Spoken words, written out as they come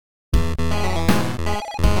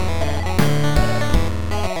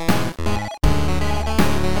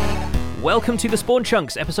Welcome to the Spawn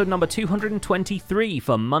Chunks, episode number 223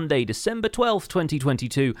 for Monday, December 12th,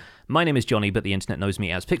 2022. My name is Johnny, but the internet knows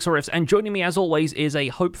me as Pixelriffs, and joining me as always is a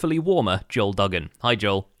hopefully warmer Joel Duggan. Hi,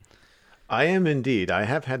 Joel. I am indeed. I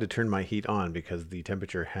have had to turn my heat on because the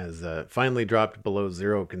temperature has finally dropped below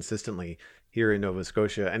zero consistently here in Nova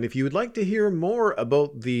Scotia. And if you would like to hear more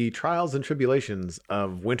about the trials and tribulations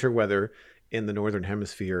of winter weather in the Northern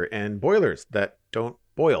Hemisphere and boilers that don't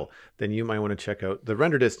boil, then you might want to check out The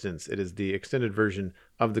Render Distance. It is the extended version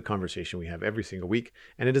of the conversation we have every single week,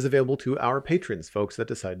 and it is available to our patrons, folks that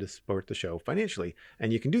decide to support the show financially.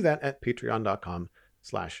 And you can do that at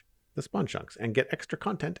patreon.com/thespawnchunks and get extra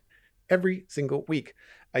content every single week.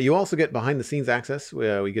 You also get behind the scenes access.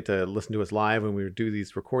 We get to listen to us live when we do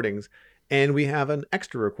these recordings. And we have an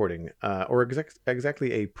extra recording, or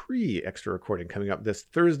exactly a pre-extra recording coming up this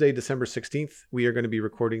Thursday, December 16th. We are going to be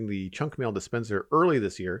recording the Chunk Mail Dispenser early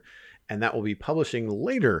this year, and that will be publishing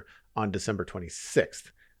later on December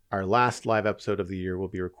 26th. Our last live episode of the year will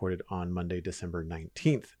be recorded on Monday, December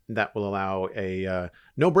 19th. That will allow a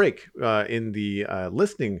no break in the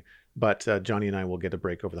listening, but Johnny and I will get a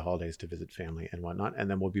break over the holidays to visit family and whatnot, and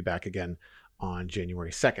then we'll be back again on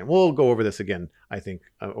January 2nd. We'll go over this again, I think,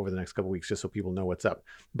 over the next couple of weeks, just so people know what's up.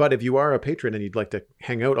 But if you are a patron and you'd like to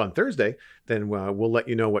hang out on Thursday, then we'll let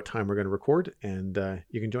you know what time we're going to record, and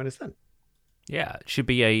you can join us then. Yeah, it should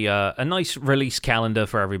be a nice release calendar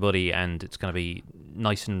for everybody, and it's going to be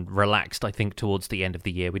nice and relaxed, I think, towards the end of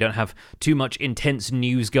the year. We don't have too much intense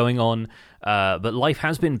news going on, but life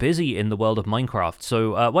has been busy in the world of Minecraft.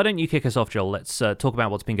 So why don't you kick us off, Joel? Let's talk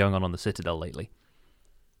about what's been going on the Citadel lately.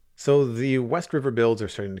 So the West River builds are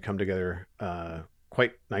starting to come together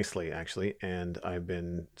quite nicely, actually, and I've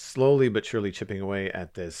been slowly but surely chipping away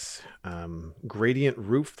at this gradient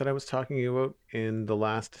roof that I was talking about in the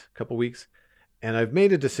last couple weeks. And I've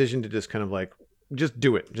made a decision to just kind of like, just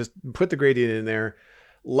do it. Just put the gradient in there,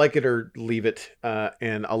 like it or leave it,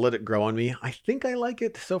 and I'll let it grow on me. I think I like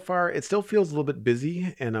it so far. It still feels a little bit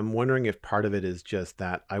busy, and I'm wondering if part of it is just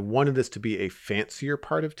that I wanted this to be a fancier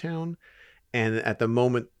part of town. And at the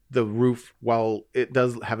moment, the roof, while it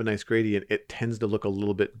does have a nice gradient, it tends to look a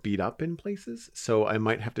little bit beat up in places. So I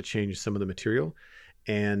might have to change some of the material.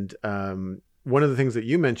 And one of the things that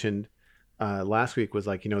you mentioned last week was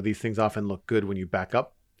like, these things often look good when you back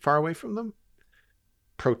up far away from them.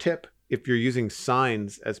 Pro tip, if you're using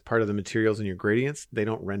signs as part of the materials in your gradients, they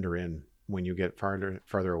don't render in when you get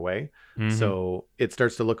farther away. Mm-hmm. So it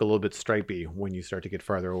starts to look a little bit stripy when you start to get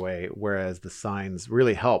farther away, whereas the signs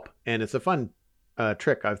really help. And it's a fun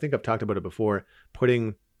trick. I think I've talked about it before,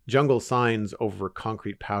 putting jungle signs over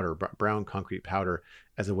concrete powder, brown concrete powder,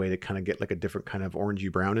 as a way to kind of get like a different kind of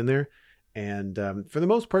orangey brown in there. And for the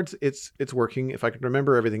most part, it's working. If I can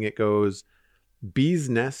remember everything, it goes bees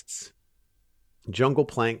nests, jungle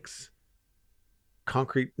planks,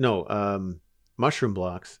 mushroom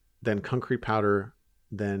blocks, then concrete powder,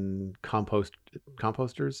 then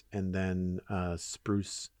composters, and then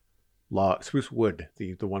spruce wood,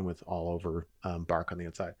 the one with all over bark on the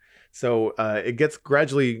outside. So it gets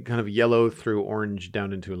gradually kind of yellow through orange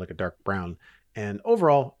down into like a dark brown. And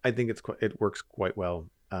overall, I think it works quite well.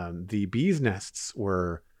 The bees nests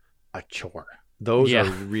were a chore. Those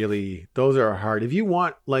are hard. If you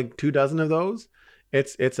want like 24 of those,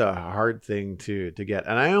 it's a hard thing to get.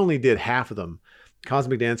 And I only did half of them.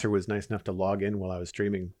 Cosmic Dancer was nice enough to log in while I was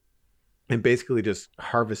streaming and basically just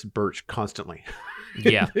harvest birch constantly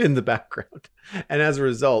in the background. And as a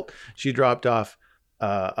result, she dropped off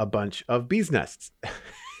a bunch of bees nests.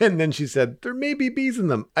 And then she said, there may be bees in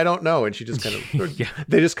them. I don't know. And she just kind of,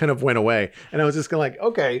 they just kind of went away. And I was just kind of like,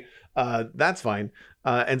 okay, that's fine.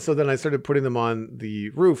 And so then I started putting them on the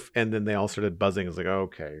roof, and then they all started buzzing. I was like,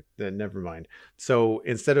 okay, then never mind. So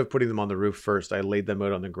instead of putting them on the roof first, I laid them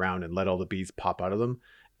out on the ground and let all the bees pop out of them.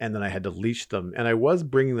 And then I had to leash them. And I was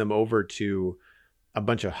bringing them over to a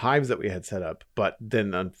bunch of hives that we had set up. But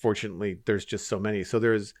then unfortunately, there's just so many. So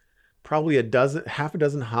there's probably half a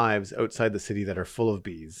dozen hives outside the city that are full of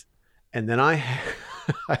bees. And then I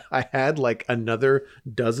had like another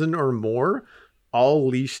dozen or more all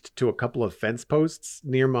leashed to a couple of fence posts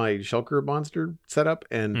near my shulker monster setup.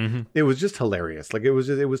 And It was just hilarious. Like it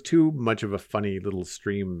was too much of a funny little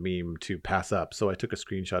stream meme to pass up. So I took a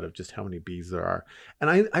screenshot of just how many bees there are.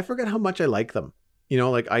 And I forgot how much I like them.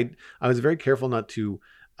 Like I was very careful not to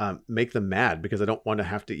make them mad, because I don't want to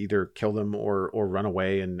have to either kill them or run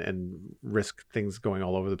away and risk things going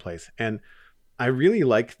all over the place. And I really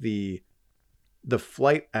like the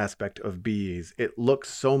flight aspect of bees. It looks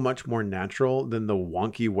so much more natural than the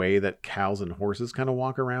wonky way that cows and horses kind of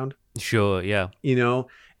walk around. Sure, yeah.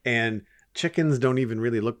 And chickens don't even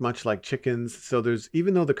really look much like chickens. So there's,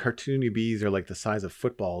 even though the cartoony bees are like the size of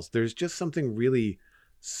footballs, there's just something really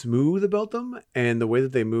smooth about them, and the way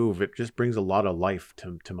that they move, it just brings a lot of life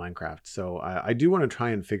to Minecraft. So I do want to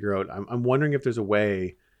try and figure out. I'm wondering if there's a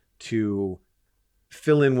way to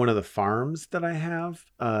fill in one of the farms that I have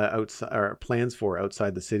outside, or plans for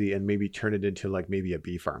outside the city, and maybe turn it into like maybe a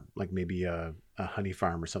bee farm, like maybe a honey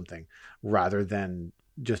farm or something, rather than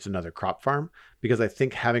just another crop farm. Because I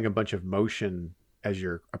think having a bunch of motion as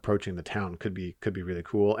you're approaching the town could be really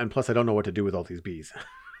cool. And plus, I don't know what to do with all these bees.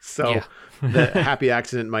 So the Yeah. happy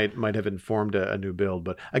accident might have informed a new build.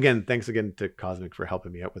 But again, thanks again to Cosmic for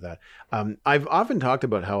helping me out with that. I've often talked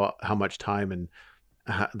about how much time and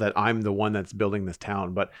that I'm the one that's building this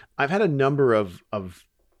town, but I've had a number of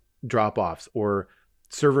drop offs or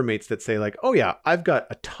server mates that say like, "Oh yeah, I've got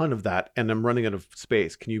a ton of that, and I'm running out of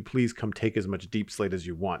space. Can you please come take as much deep slate as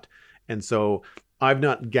you want?" And so I've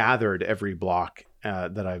not gathered every block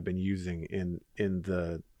that I've been using in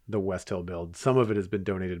the West Hill build. Some of it has been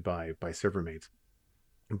donated by server mates,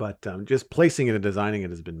 but just placing it and designing it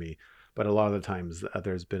has been me. But a lot of the times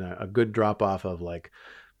there's been a good drop off of like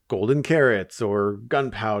golden carrots or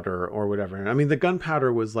gunpowder or whatever. And I mean, the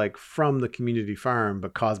gunpowder was like from the community farm,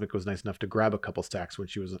 but Cosmic was nice enough to grab a couple stacks when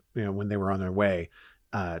she was, when they were on their way,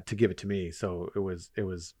 to give it to me. So it was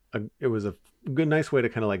a good, nice way to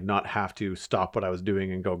kind of like not have to stop what I was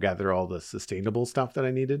doing and go gather all the sustainable stuff that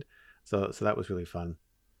I needed. So that was really fun.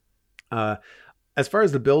 Uh, as far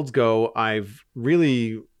as the builds go, I've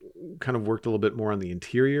really kind of worked a little bit more on the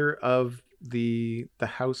interior of the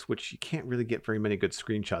house, which you can't really get very many good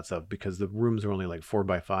screenshots of because the rooms are only like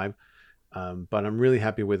 4x5. But I'm really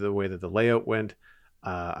happy with the way that the layout went.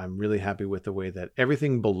 I'm really happy with the way that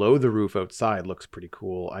everything below the roof outside looks pretty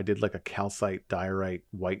cool. I did like a calcite, diorite,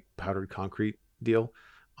 white powdered concrete deal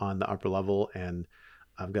on the upper level, and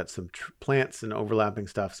I've got some plants and overlapping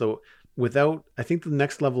stuff. So I think the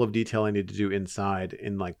next level of detail I need to do inside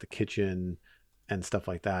in like the kitchen and stuff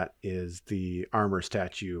like that is the armor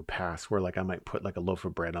statue pass, where like I might put like a loaf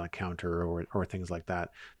of bread on a counter or things like that.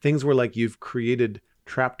 Things where like you've created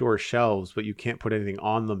trapdoor shelves, but you can't put anything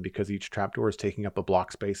on them because each trapdoor is taking up a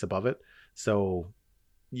block space above it. So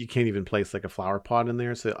you can't even place like a flower pot in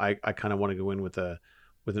there. So I kind of want to go in with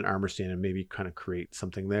an armor stand and maybe kind of create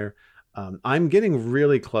something there. I'm getting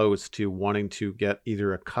really close to wanting to get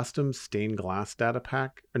either a custom stained glass data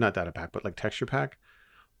pack, or not data pack, but like texture pack,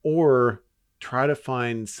 or try to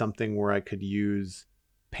find something where I could use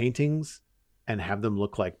paintings and have them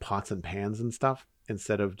look like pots and pans and stuff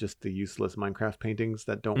instead of just the useless Minecraft paintings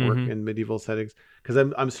that don't work Mm-hmm. in medieval settings. Because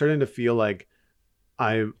I'm starting to feel like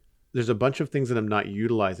I there's a bunch of things that I'm not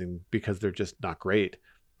utilizing because they're just not great.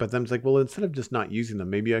 But then it's like, well, instead of just not using them,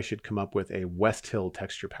 maybe I should come up with a West Hill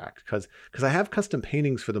texture pack because I have custom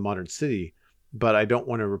paintings for the modern city, but I don't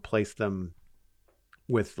want to replace them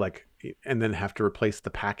with like, and then have to replace the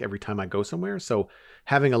pack every time I go somewhere. So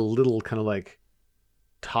having a little kind of like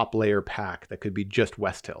top layer pack that could be just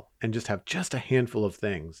West Hill and just have just a handful of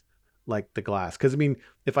things like the glass. Because I mean,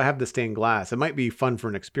 if I have the stained glass, it might be fun for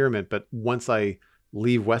an experiment, but once I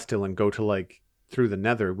leave West Hill and go to like through the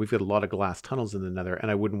Nether, we've got a lot of glass tunnels in the Nether,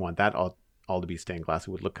 and I wouldn't want that all to be stained glass.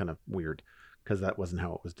 It would look kind of weird because that wasn't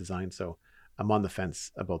how it was designed. So I'm on the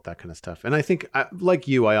fence about that kind of stuff. And I think, like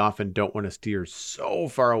you, I often don't want to steer so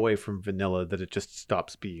far away from vanilla that it just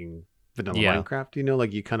stops being vanilla Yeah. Minecraft.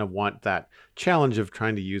 Like you kind of want that challenge of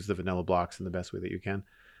trying to use the vanilla blocks in the best way that you can.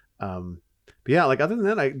 But yeah, like other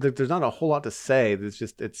than that, there's not a whole lot to say.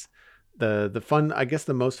 It's the fun. I guess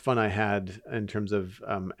the most fun I had in terms of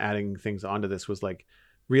adding things onto this was like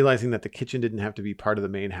realizing that the kitchen didn't have to be part of the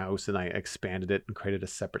main house, and I expanded it and created a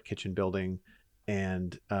separate kitchen building.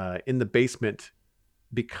 And in the basement,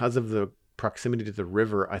 because of the proximity to the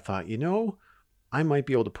river, I thought, I might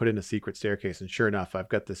be able to put in a secret staircase. And sure enough, I've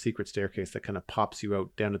got the secret staircase that kind of pops you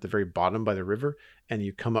out down at the very bottom by the river, and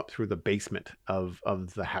you come up through the basement of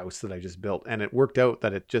the house that I just built. And it worked out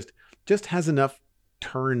that it just has enough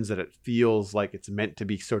turns that it feels like it's meant to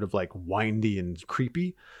be sort of like windy and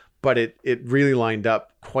creepy, but it really lined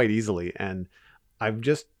up quite easily. And I've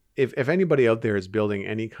just, if anybody out there is building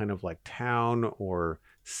any kind of like town or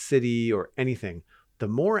city or anything, the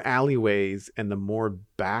more alleyways and the more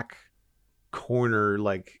back corner,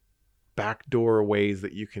 like backdoor ways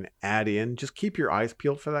that you can add in, just keep your eyes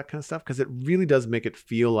peeled for that kind of stuff, because it really does make it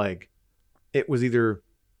feel like it was either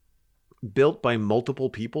built by multiple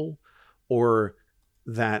people or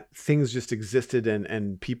that things just existed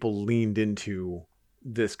and people leaned into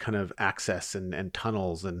this kind of access and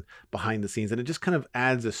tunnels and behind the scenes, and it just kind of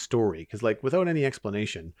adds a story. Because like without any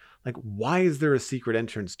explanation, like why is there a secret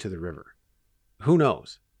entrance to the river? Who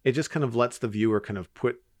knows? it just kind of lets the viewer kind of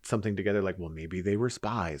put something together, like, well, maybe they were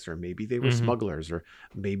spies, or maybe they were smugglers, or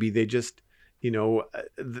maybe they just,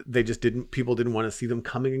 they just people didn't want to see them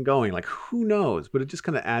coming and going. Like, who knows? But it just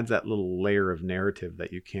kind of adds that little layer of narrative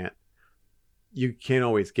that you can't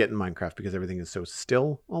always get in Minecraft because everything is so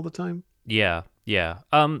still all the time. Yeah.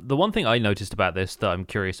 The one thing I noticed about this that I'm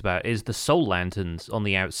curious about is the soul lanterns on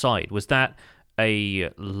the outside. Was that a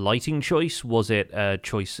lighting choice? Was it a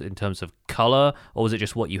choice in terms of color, or was it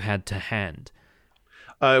just what you had to hand?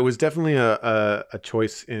 It was definitely a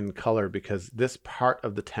choice in color, because this part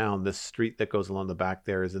of the town, this street that goes along the back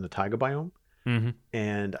there, is in the taiga biome.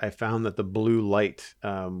 And I found that the blue light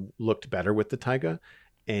looked better with the taiga.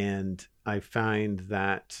 And I find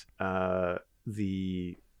that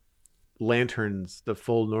the lanterns, the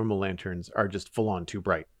full normal lanterns, are just full on too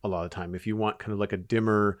bright a lot of the time. If you want kind of like a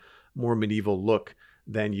dimmer, more medieval look,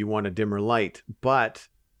 then you want a dimmer light. But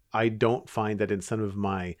I don't find that in some of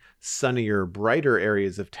my sunnier, brighter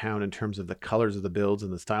areas of town, in terms of the colors of the builds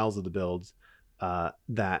and the styles of the builds,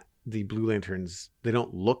 that the blue lanterns, they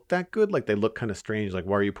don't look that good. Like, they look kind of strange. Like,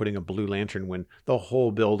 why are you putting a blue lantern when the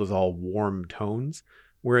whole build is all warm tones?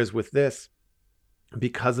 Whereas with this,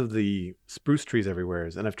 because of the spruce trees everywhere,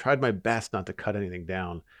 and I've tried my best not to cut anything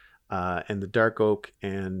down, and the dark oak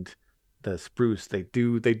and the spruce, they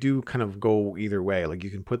do kind of go either way. Like,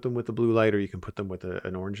 you can put them with the blue light, or you can put them with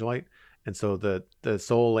an orange light. And so the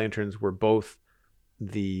soul lanterns were both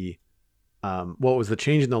the what was the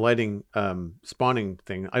change in the lighting spawning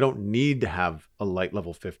thing. I don't need to have a light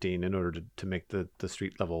level 15 in order to make the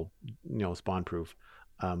street level spawn proof.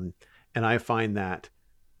 And I find that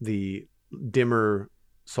the dimmer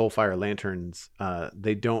Soulfire lanterns,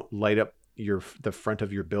 they don't light up the front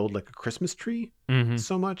of your build like a Christmas tree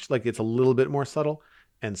so much. Like, it's a little bit more subtle,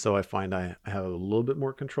 and so I find I have a little bit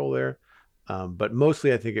more control there. But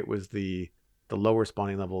mostly I think it was the lower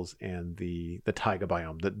spawning levels and the taiga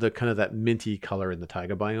biome, the kind of that minty color in the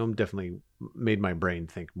taiga biome definitely made my brain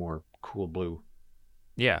think more cool blue.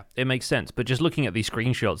 Yeah, it makes sense. But just looking at these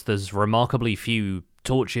screenshots, there's remarkably few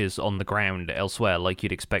torches on the ground elsewhere, like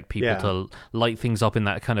you'd expect people to light things up in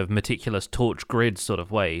that kind of meticulous torch grid sort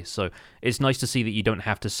of way. So it's nice to see that you don't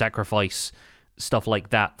have to sacrifice stuff like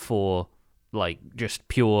that for like just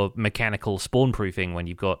pure mechanical spawn proofing, when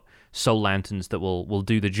you've got soul lanterns that will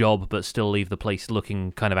do the job but still leave the place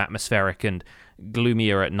looking kind of atmospheric and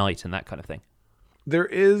gloomier at night and that kind of thing. There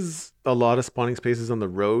is a lot of spawning spaces on the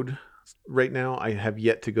road right now. I have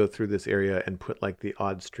yet to go through this area and put like the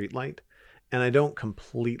odd street light, and I don't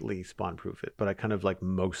completely spawn proof it, but I kind of like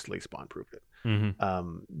mostly spawn proof it.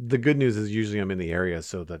 The good news is usually I'm in the area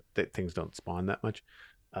so that things don't spawn that much.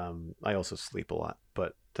 I also sleep a lot,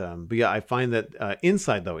 but yeah, I find that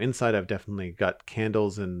inside I've definitely got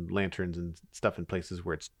candles and lanterns and stuff in places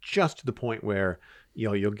where it's just to the point where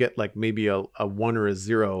you'll get like maybe a 1 or a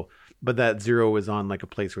 0, but that 0 is on like a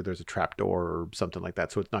place where there's a trap door or something like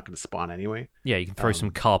that, so it's not going to spawn anyway. Yeah, you can throw some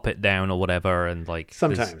carpet down or whatever, and like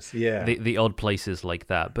sometimes, the odd places like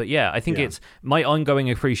that. But yeah, I think it's my ongoing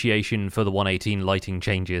appreciation for the 118 lighting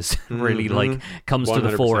changes really like comes 100%. To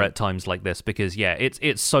the fore at times like this, because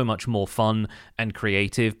it's so much more fun and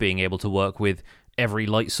creative being able to work with every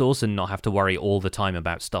light source and not have to worry all the time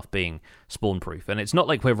about stuff being spawn proof. And it's not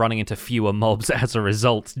like we're running into fewer mobs as a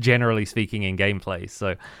result, generally speaking, in gameplay.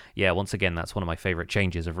 So yeah, once again, that's one of my favorite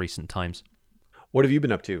changes of recent times. What have you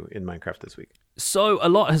been up to in Minecraft this week? So a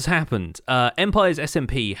lot has happened. Empire's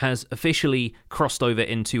SMP has officially crossed over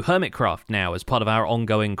into Hermitcraft now as part of our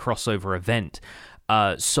ongoing crossover event.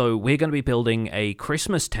 So we're going to be building a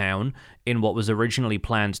Christmas town in what was originally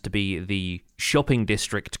planned to be the shopping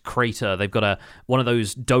district crater. They've got one of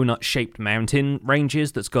those donut-shaped mountain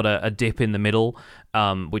ranges that's got a dip in the middle,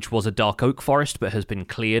 which was a dark oak forest but has been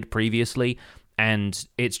cleared previously, and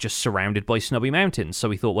it's just surrounded by snowy mountains. So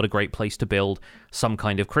we thought, what a great place to build some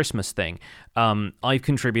kind of Christmas thing. I've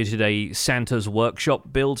contributed a Santa's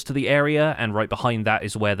Workshop build to the area, and right behind that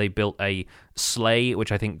is where they built a sleigh,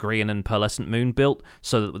 which I think Grian and Pearlescent Moon built,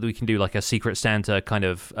 so that we can do like a Secret Santa kind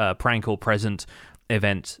of prank or present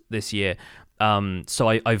event this year. So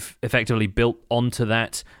I've effectively built onto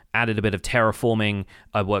that, added a bit of terraforming.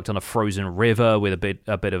 I worked on a frozen river with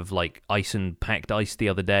a bit of like ice and packed ice the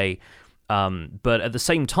other day. But at the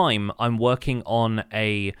same time, I'm working on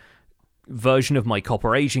a version of my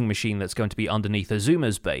copper aging machine that's going to be underneath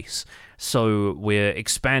Azuma's base. So we're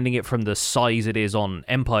expanding it from the size it is on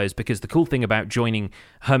Empires, because the cool thing about joining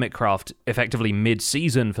Hermitcraft effectively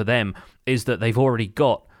mid-season for them is that they've already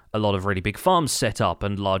got a lot of really big farms set up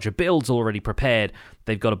and larger builds already prepared.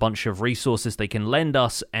 They've got a bunch of resources they can lend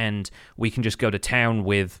us, and we can just go to town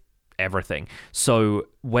with everything. So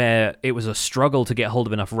where it was a struggle to get hold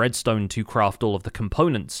of enough redstone to craft all of the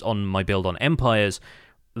components on my build on Empires,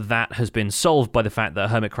 that has been solved by the fact that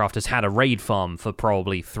Hermitcraft has had a raid farm for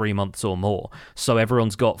probably 3 months or more. So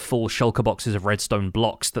everyone's got full shulker boxes of redstone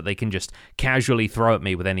blocks that they can just casually throw at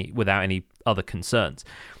me without any other concerns.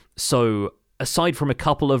 So aside from a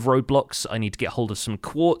couple of roadblocks, I need to get hold of some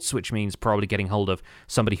quartz, which means probably getting hold of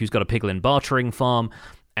somebody who's got a piglin bartering farm.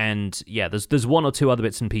 And yeah, there's one or two other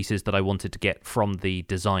bits and pieces that I wanted to get from the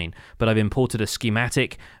design, but I've imported a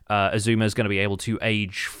schematic. Azuma is going to be able to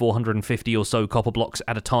age 450 or so copper blocks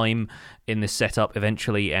at a time in this setup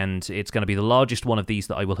eventually, and it's going to be the largest one of these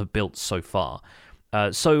that I will have built so far.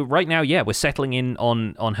 So right now, yeah, we're settling in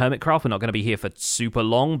on Hermitcraft. We're not going to be here for super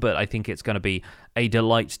long, but I think it's going to be a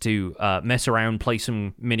delight to mess around, play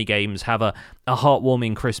some mini games, have a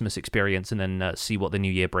heartwarming Christmas experience, and then see what the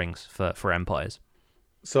new year brings for Empires.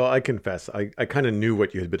 So I confess, I kind of knew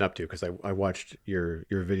what you had been up to because I watched your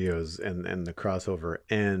videos and the crossover,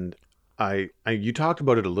 and you talked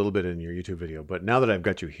about it a little bit in your YouTube video, but now that I've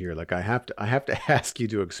got you here, like I have to ask you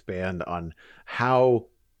to expand on how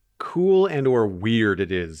cool and or weird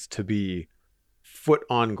it is to be foot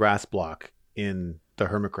on grass block in the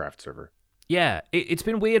Hermitcraft server. Yeah, it's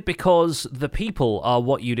been weird because the people are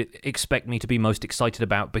what you'd expect me to be most excited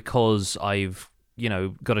about, because I've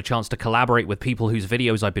got a chance to collaborate with people whose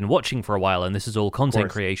videos I've been watching for a while, and this is all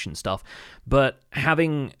content creation stuff. But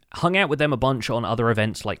having hung out with them a bunch on other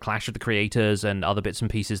events like Clash of the Creators and other bits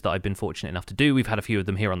and pieces that I've been fortunate enough to do, we've had a few of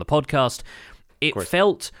them here on the podcast, it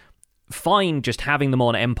felt fine just having them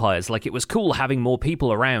on Empires. Like, it was cool having more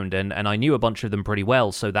people around, and I knew a bunch of them pretty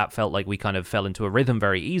well, so that felt like we kind of fell into a rhythm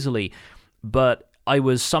very easily. But I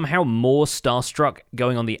was somehow more starstruck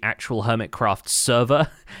going on the actual Hermitcraft server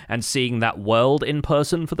and seeing that world in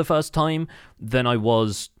person for the first time than I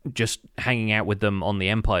was just hanging out with them on the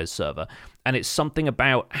Empires server. And it's something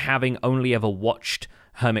about having only ever watched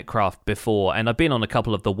Hermitcraft before, and I've been on a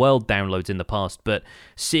couple of the world downloads in the past, but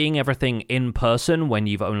seeing everything in person when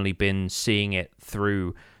you've only been seeing it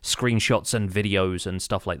through screenshots and videos and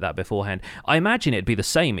stuff like that beforehand, I imagine it'd be the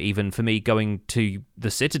same even for me going to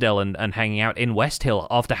the Citadel and hanging out in West Hill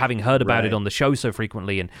after having heard about it on the show so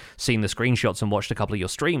frequently and seen the screenshots and watched a couple of your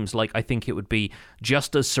streams. Like, I think it would be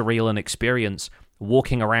just as surreal an experience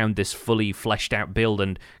walking around this fully fleshed out build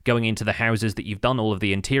and going into the houses that you've done all of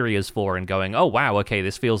the interiors for and going, oh wow, okay,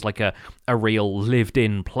 this feels like a real lived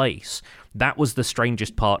in place. That was the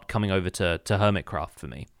strangest part coming over to Hermitcraft for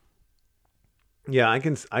me. Yeah, I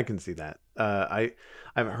can see that.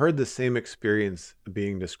 I've heard the same experience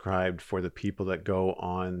being described for the people that go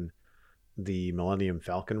on the Millennium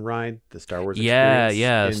Falcon ride, the Star Wars experience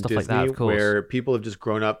in stuff Disney, like that, of course. where people have just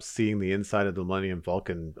grown up seeing the inside of the Millennium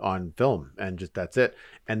Falcon on film, and just that's it.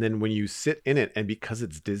 And then when you sit in it, and because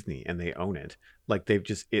it's Disney and they own it, like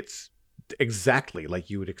it's exactly like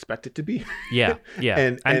you would expect it to be. Yeah.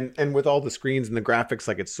 and with all the screens and the graphics,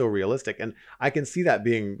 like, it's so realistic, and I can see that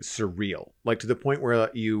being surreal, like to the point where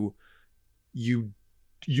you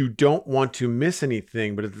don't want to miss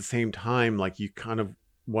anything, but at the same time, like, you kind of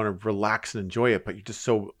want to relax and enjoy it, but you're just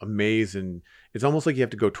so amazed, and it's almost like you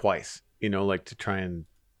have to go twice, like to try and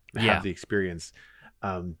have the experience.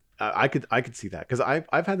 I could see that, because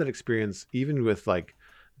I've had that experience even with, like,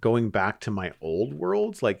 going back to my old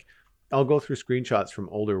worlds. Like, I'll go through screenshots from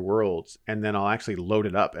older worlds, and then I'll actually load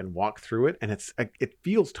it up and walk through it, and it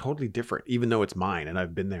feels totally different, even though it's mine and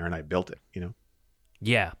I've been there and I built it.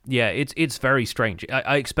 Yeah, it's very strange.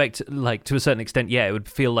 I expect, like, to a certain extent, it would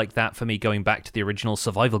feel like that for me going back to the original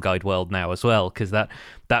Survival Guide world now as well, because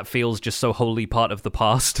that feels just so wholly part of the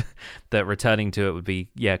past that returning to it would be,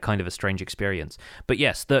 kind of a strange experience. But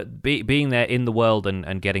yes, being there in the world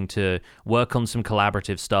and getting to work on some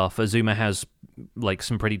collaborative stuff, Azuma has, like,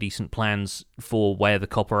 some pretty decent plans for where the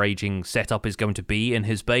copper aging setup is going to be in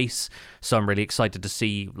his base, so I'm really excited to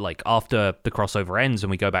see, like, after the crossover ends and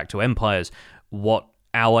we go back to Empires, what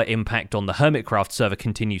our impact on the Hermitcraft server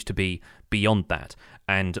continues to be beyond that.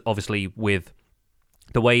 And obviously, with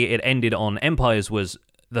the way it ended on Empires, was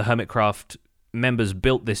the Hermitcraft members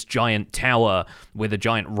built this giant tower with a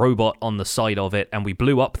giant robot on the side of it, and we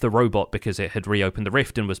blew up the robot because it had reopened the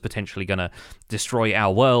rift and was potentially going to destroy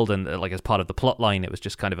our world. And like, as part of the plot line, it was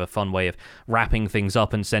just kind of a fun way of wrapping things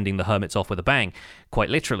up and sending the hermits off with a bang, quite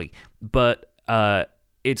literally. But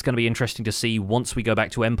it's going to be interesting to see, once we go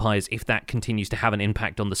back to Empires, if that continues to have an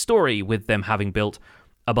impact on the story, with them having built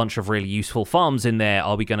a bunch of really useful farms in there.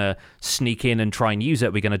 Are we going to sneak in and try and use it?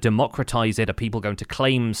 Are we going to democratize it? Are people going to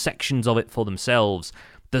claim sections of it for themselves?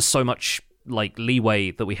 There's so much like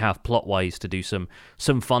leeway that we have plot-wise to do some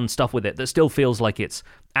fun stuff with it that still feels like it's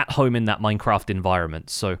at home in that Minecraft environment.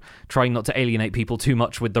 So trying not to alienate people too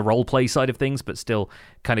much with the roleplay side of things, but still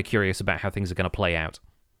kind of curious about how things are going to play out.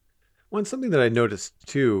 One something that I noticed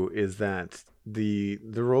too is that the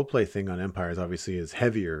roleplay thing on Empires obviously is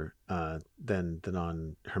heavier than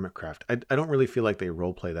on Hermitcraft. I don't really feel like they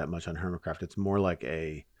roleplay that much on Hermitcraft. It's more like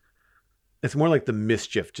the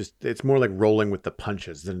mischief. It's more like rolling with the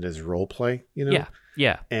punches than it is roleplay. You know?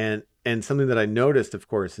 Yeah. And something that I noticed, of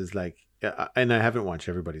course, is like, and I haven't watched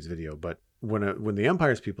everybody's video, but when the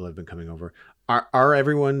Empires people have been coming over, is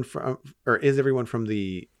everyone from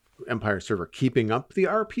the Empire server keeping up the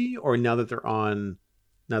RP, or now that they're on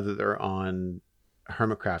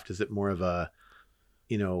Hermitcraft, is it more of a,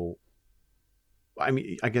 you know, I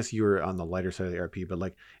mean, I guess you're on the lighter side of the RP, but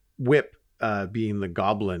like Whip being the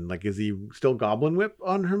goblin, like, is he still Goblin Whip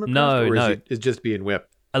on Hermitcraft? No. Is it just being Whip?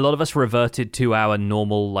 A lot of us reverted to our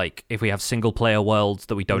normal, like, if we have single player worlds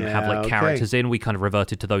that we don't have like characters in, we kind of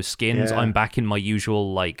reverted to those skins. Yeah. I'm back in my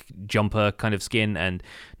usual like jumper kind of skin and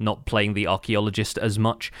not playing the archaeologist as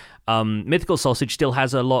much. Mythical Sausage still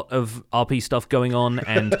has a lot of RP stuff going on,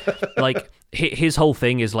 and like his whole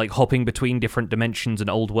thing is like hopping between different dimensions and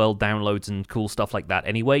old world downloads and cool stuff like that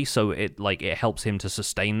anyway, so it helps him to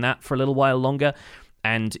sustain that for a little while longer.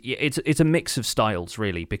 And it's a mix of styles,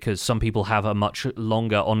 really, because some people have a much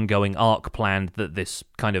longer ongoing arc planned that this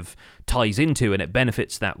kind of ties into, and it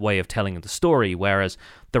benefits that way of telling the story, whereas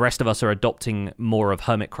the rest of us are adopting more of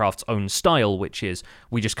Hermitcraft's own style, which is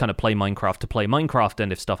we just kind of play Minecraft to play Minecraft,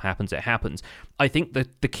 and if stuff happens, it happens. I think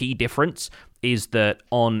that the key difference is that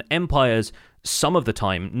on Empires, some of the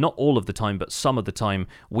time, not all of the time, but some of the time,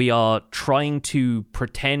 we are trying to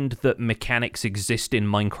pretend that mechanics exist in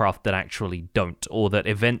Minecraft that actually don't, or that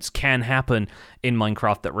events can happen in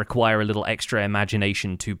Minecraft that require a little extra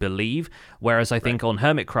imagination to believe. Whereas I think on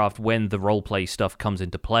Hermitcraft, when the roleplay stuff comes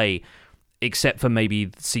into play, except for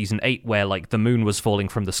maybe Season 8, where like the moon was falling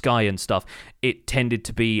from the sky and stuff, it tended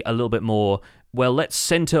to be a little bit more, well, let's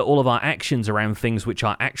center all of our actions around things which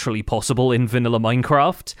are actually possible in vanilla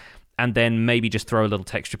Minecraft, and then maybe just throw a little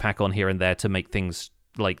texture pack on here and there to make things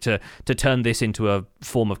like to turn this into a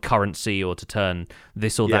form of currency, or to turn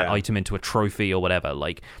this or that item into a trophy or whatever.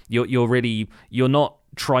 Like you're not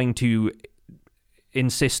trying to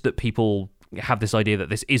insist that people have this idea that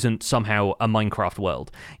this isn't somehow a Minecraft world,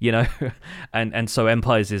 you know? and so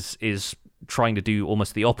Empires is trying to do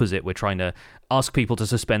almost the opposite. We're trying to ask people to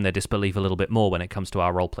suspend their disbelief a little bit more when it comes to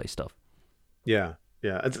our roleplay stuff. Yeah.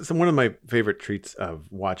 It's one of my favorite treats of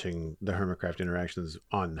watching the Hermitcraft interactions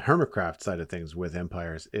on the Hermitcraft side of things with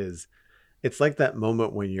Empires is it's like that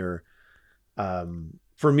moment when you're,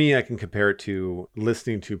 for me, I can compare it to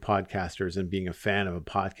listening to podcasters and being a fan of a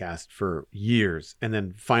podcast for years, and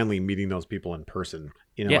then finally meeting those people in person,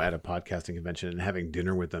 you know, at a podcasting convention, and having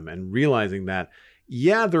dinner with them and realizing that,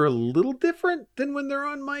 they're a little different than when they're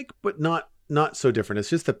on mic, but not so different. It's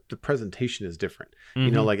just that the presentation is different. Mm-hmm.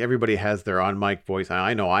 You know, like everybody has their on mic voice.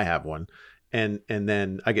 I know I have one. And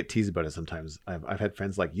then I get teased about it sometimes. I've had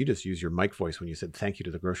friends like, you just use your mic voice when you said thank you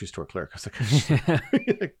to the grocery store clerk. I was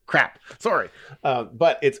like, crap, sorry.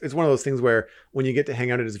 But it's one of those things where when you get to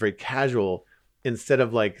hang out, it is very casual, instead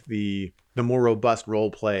of like the more robust role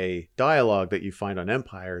play dialogue that you find on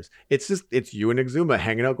Empires. It's you and Exuma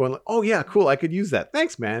hanging out going like, oh yeah, cool, I could use that.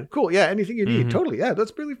 Thanks, man. Cool. Yeah, anything you need. Mm-hmm. Totally. Yeah,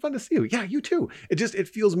 that's really fun to see you. Yeah, you too. It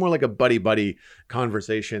feels more like a buddy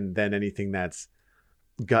conversation than anything that's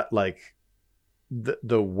got like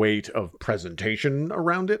the weight of presentation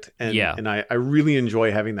around it. And I really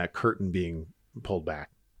enjoy having that curtain being pulled back.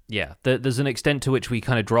 Yeah, there's an extent to which we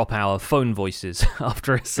kind of drop our phone voices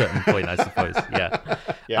after a certain point, I suppose.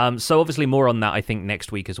 Yeah. So obviously more on that, I think,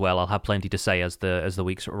 next week as well. I'll have plenty to say as the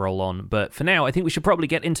weeks roll on. But for now, I think we should probably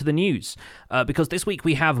get into the news, because this week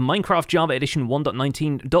we have Minecraft Java Edition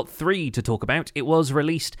 1.19.3 to talk about. It was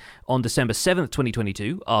released on December 7th,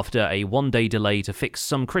 2022, after a one-day delay to fix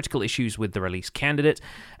some critical issues with the release candidate.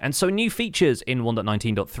 And so new features in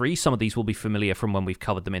 1.19.3. Some of these will be familiar from when we've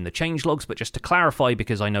covered them in the changelogs, but just to clarify,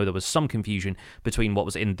 because I know there was some confusion between what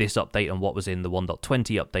was in this update and what was in the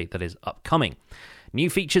 1.20 update that is upcoming. New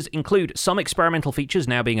features include some experimental features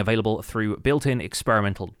now being available through built-in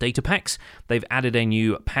experimental data packs. They've added a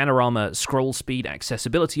new panorama scroll speed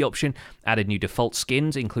accessibility option, added new default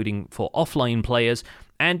skins, including for offline players,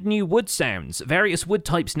 and new wood sounds. Various wood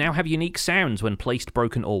types now have unique sounds when placed,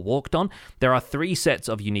 broken, or walked on. There are 3 sets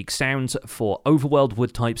of unique sounds for overworld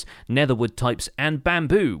wood types, nether wood types, and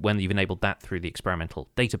bamboo, when you've enabled that through the experimental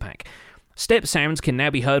data pack. Step sounds can now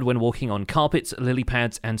be heard when walking on carpets, lily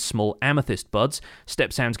pads, and small amethyst buds.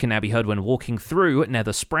 Step sounds can now be heard when walking through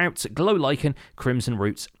nether sprouts, glow lichen, crimson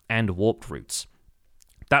roots, and warped roots.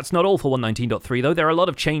 That's not all for 1.19.3 though. There are a lot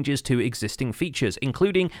of changes to existing features,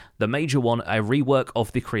 including the major one, a rework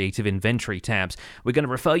of the creative inventory tabs. We're going to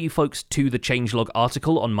refer you folks to the changelog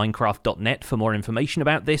article on Minecraft.net for more information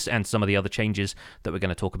about this and some of the other changes that we're going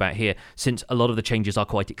to talk about here, since a lot of the changes are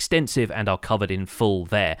quite extensive and are covered in full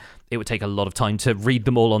there. It would take a lot of time to read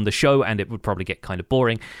them all on the show, and it would probably get kind of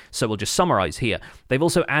boring, so we'll just summarize here. They've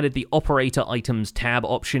also added the operator items tab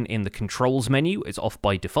option in the controls menu. It's off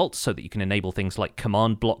by default so that you can enable things like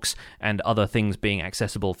command blocks and other things being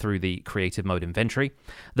accessible through the creative mode inventory.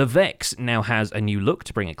 The Vex now has a new look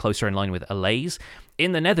to bring it closer in line with Allaze.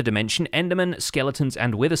 In the Nether dimension, Endermen, skeletons,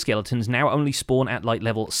 and Wither skeletons now only spawn at light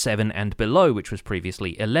level 7 and below, which was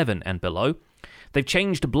previously 11 and below. They've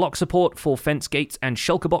changed block support for fence gates and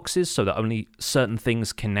shulker boxes so that only certain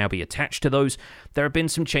things can now be attached to those. There have been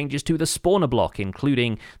some changes to the spawner block,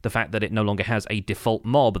 including the fact that it no longer has a default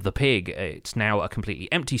mob, the pig. It's now a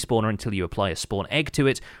completely empty spawner until you apply a spawn egg to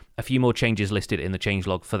it. A few more changes listed in the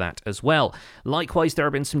changelog for that as well. Likewise, there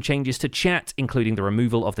have been some changes to chat, including the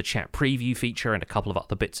removal of the chat preview feature and a couple of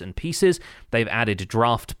other bits and pieces. They've added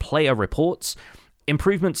draft player reports.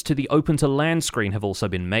 Improvements to the Open to Land screen have also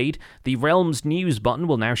been made. The Realms News button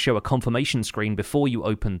will now show a confirmation screen before you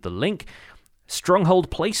open the link.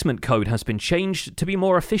 Stronghold placement code has been changed to be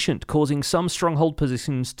more efficient, causing some stronghold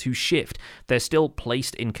positions to shift. They're still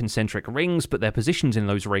placed in concentric rings, but their positions in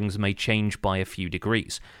those rings may change by a few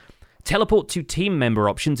degrees. Teleport to team member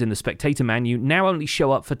options in the spectator menu now only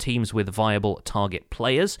show up for teams with viable target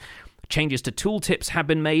players. Changes to tooltips have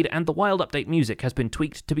been made, and the Wild Update music has been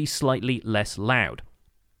tweaked to be slightly less loud.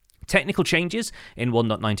 Technical changes in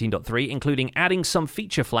 1.19.3, including adding some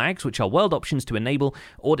feature flags, which are world options to enable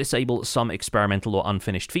or disable some experimental or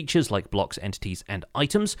unfinished features like blocks, entities, and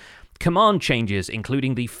items. Command changes,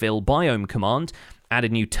 including the fill biome command.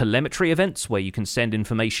 Added new telemetry events where you can send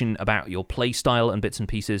information about your playstyle and bits and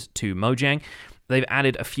pieces to Mojang. They've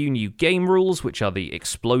added a few new game rules, which are the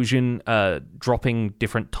explosion, dropping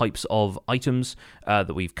different types of items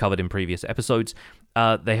that we've covered in previous episodes.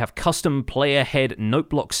 They have custom player head note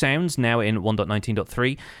block sounds now in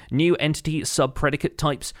 1.19.3, new entity sub-predicate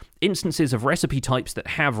types, instances of recipe types that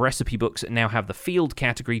have recipe books now have the field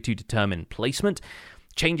category to determine placement,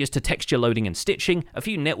 changes to texture loading and stitching, a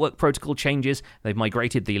few network protocol changes. They've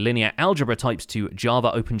migrated the linear algebra types to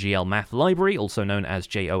Java OpenGL Math Library, also known as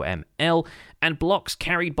JOML, and blocks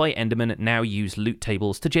carried by Endermen now use loot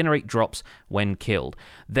tables to generate drops when killed.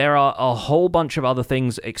 There are a whole bunch of other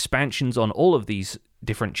things, expansions on all of these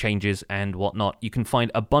different changes and whatnot. You can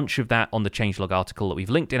find a bunch of that on the changelog article that we've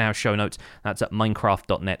linked in our show notes. That's at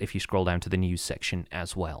minecraft.net if you scroll down to the news section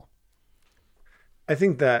as well. I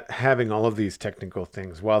think that having all of these technical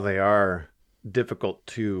things, while they are difficult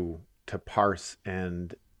to parse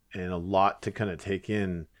and a lot to kind of take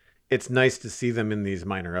in, it's nice to see them in these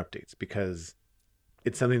minor updates because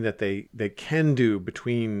it's something that they can do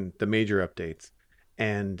between the major updates.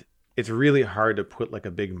 And it's really hard to put like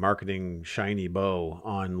a big marketing shiny bow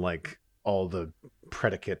on like all the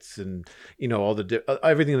predicates and, you know, all the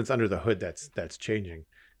everything that's under the hood that's changing.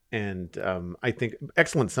 And I think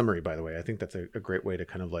excellent summary, by the way. I think that's a great way to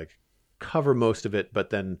kind of like cover most of it, but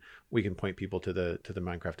then we can point people to the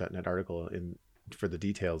Minecraft.net article for the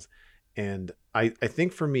details. And I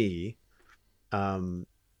think for me,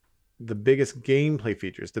 the biggest gameplay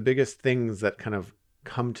features, the biggest things that kind of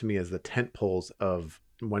come to me as the tent poles of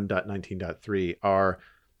 1.19.3 are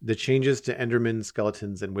the changes to Enderman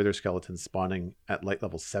skeletons and Wither skeletons spawning at light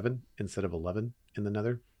level 7 instead of 11 in the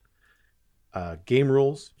Nether. Game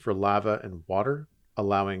rules for lava and water,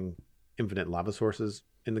 allowing infinite lava sources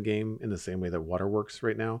in the game in the same way that water works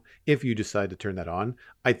right now. If you decide to turn that on,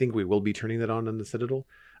 I think we will be turning that on in the Citadel.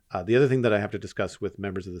 The other thing that I have to discuss with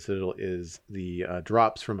members of the Citadel is the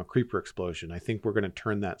drops from a creeper explosion. I think we're going to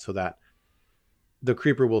turn that so that the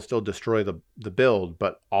creeper will still destroy the build,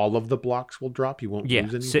 but all of the blocks will drop. You won't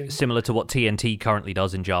lose anything. Similar to what TNT currently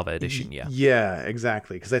does in Java Edition. Yeah,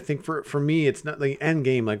 exactly. Because I think for me, it's not the end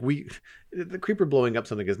game. Like the creeper blowing up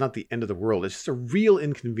something is not the end of the world. It's just a real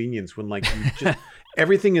inconvenience when like you just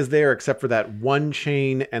everything is there except for that one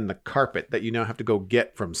chain and the carpet that you now have to go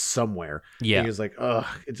get from somewhere. Yeah, and it's like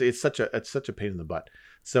it's such a pain in the butt.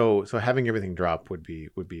 So having everything drop would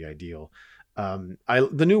be ideal.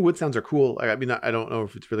 The new wood sounds are cool. I mean, I don't know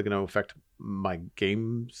if it's really going to affect my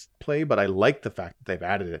game's play, but I like the fact that they've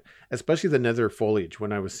added it, especially the nether foliage.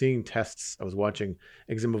 When I was seeing tests, I was watching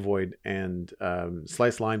Eximavoid and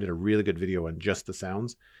Slice Lime did a really good video on just the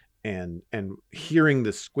sounds and hearing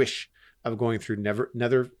the squish of going through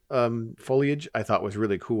nether foliage, I thought was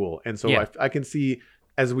really cool. And so Yeah. I can see,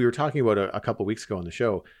 as we were talking about a couple of weeks ago on the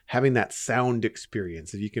show, having that sound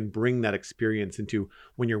experience. If you can bring that experience into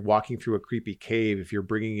when you're walking through a creepy cave, if you're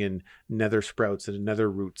bringing in nether sprouts and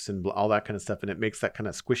nether roots and all that kind of stuff, and it makes that kind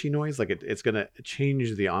of squishy noise, like it's going to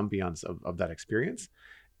change the ambiance of that experience.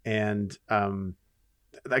 And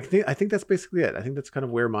I think that's basically it. I think that's kind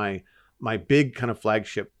of where my big kind of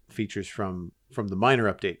flagship features from the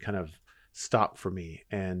minor update kind of stop for me.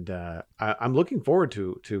 And I'm looking forward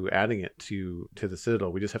to adding it to the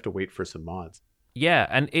Citadel. We just have to wait for some mods. Yeah,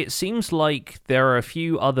 and it seems like there are a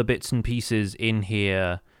few other bits and pieces in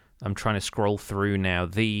here. I'm trying to scroll through now.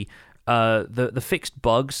 The fixed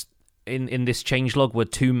bugs in this changelog were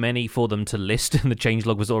too many for them to list, and the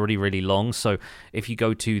changelog was already really long. So if you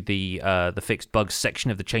go to the fixed bugs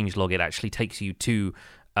section of the changelog, it actually takes you to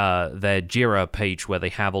their Jira page where they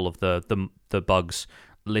have all of the bugs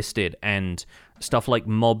listed, and stuff like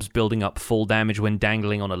mobs building up fall damage when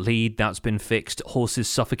dangling on a lead, that's been fixed. Horses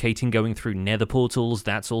suffocating going through nether portals,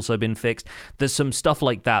 that's also been fixed. There's some stuff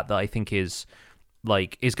like that I think is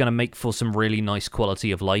going to make for some really nice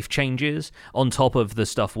quality of life changes, on top of the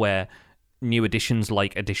stuff where new additions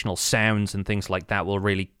like additional sounds and things like that will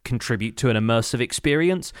really contribute to an immersive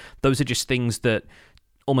experience. Those are just things that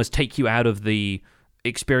almost take you out of the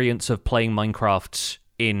experience of playing Minecraft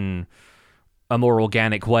in a more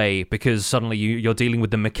organic way, because suddenly you're dealing with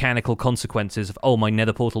the mechanical consequences of, oh, my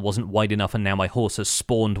nether portal wasn't wide enough and now my horse has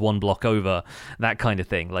spawned one block over, that kind of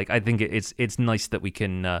thing. Like, I think it's nice that we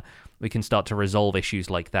can start to resolve issues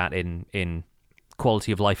like that in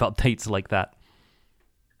quality of life updates like that.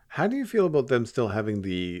 How do you feel about them still having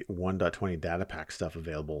the 1.20 data pack stuff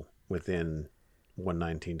available within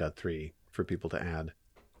 1.19.3 for people to add?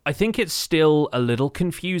 I think it's still a little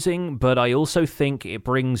confusing, but I also think it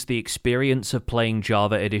brings the experience of playing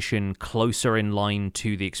Java Edition closer in line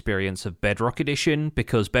to the experience of Bedrock Edition,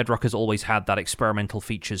 because Bedrock has always had that experimental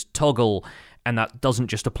features toggle, and that doesn't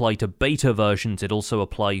just apply to beta versions, it also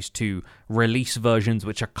applies to release versions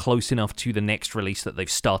which are close enough to the next release that they've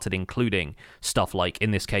started including stuff like, in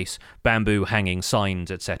this case, bamboo hanging signs,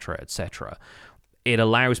 etc., etc. It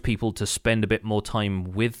allows people to spend a bit more time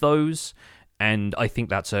with those, and I think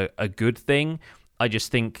that's a good thing. I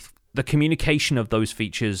just think the communication of those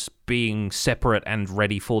features being separate and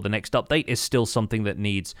ready for the next update is still something that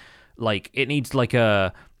needs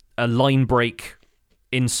a line break,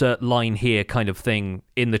 insert line here kind of thing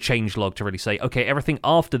in the changelog to really say, okay, everything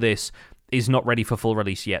after this is not ready for full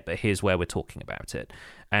release yet, but here's where we're talking about it.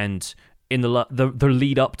 And in the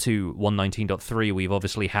lead up to 1.19.3, we've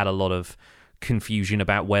obviously had a lot of confusion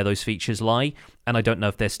about where those features lie, and I don't know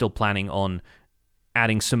if they're still planning on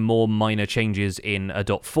adding some more minor changes in a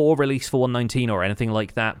 .4 release for 1.19 or anything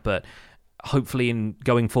like that, but hopefully in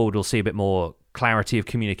going forward we'll see a bit more clarity of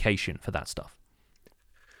communication for that stuff.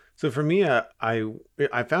 So for me, I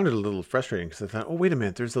found it a little frustrating because I thought, oh, wait a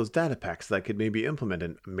minute, there's those data packs that I could maybe implement,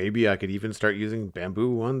 and maybe I could even start using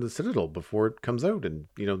Bamboo on the Citadel before it comes out in,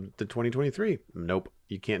 the 2023. Nope,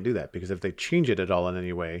 you can't do that, because if they change it at all in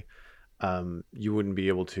any way, you wouldn't be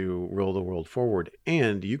able to roll the world forward,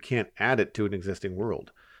 and you can't add it to an existing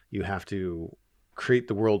world. You have to create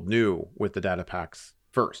the world new with the data packs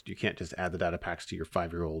first. You can't just add the data packs to your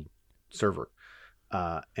 5-year-old server.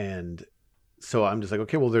 And so I'm just like,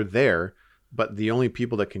 okay, well, they're there, but the only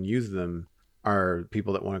people that can use them are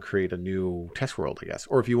people that want to create a new test world, I guess.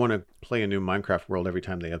 Or if you want to play a new Minecraft world every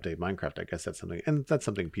time they update Minecraft, I guess that's something. And that's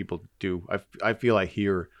something people do. I feel I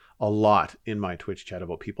hear a lot in my Twitch chat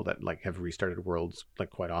about people that like have restarted worlds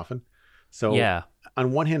like quite often. So yeah,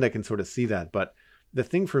 on one hand, I can sort of see that, but the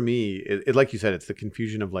thing for me, it like you said, it's the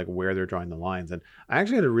confusion of like where they're drawing the lines. And I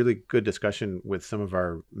actually had a really good discussion with some of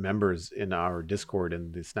our members in our Discord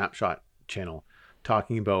and the Snapshot channel,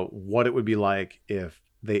 talking about what it would be like if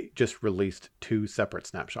they just released 2 separate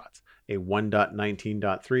snapshots, a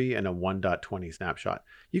 1.19.3 and a 1.20 snapshot.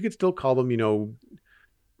 You could still call them,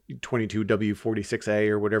 22W46A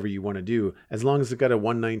or whatever you want to do, as long as it's got a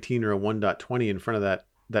 1.19 or a 1.20 in front of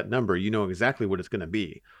that number, you know exactly what it's going to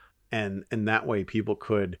be. And that way people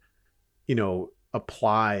could,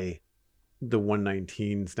 apply the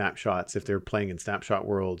 1.19 snapshots if they're playing in snapshot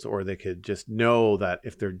worlds, or they could just know that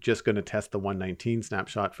if they're just going to test the 1.19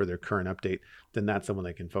 snapshot for their current update, then that's the one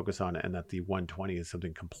they can focus on, and that the 1.20 is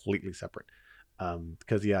something completely separate.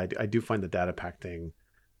 Because I do find the data pack thing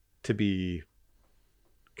to be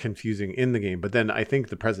confusing in the game, but then I think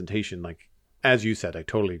the presentation, like as you said, I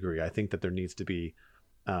totally agree. I think that there needs to be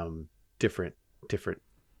different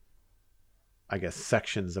I guess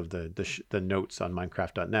sections of the notes on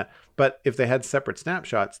Minecraft.net. But if they had separate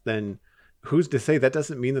snapshots, then who's to say that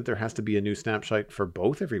doesn't mean that there has to be a new snapshot for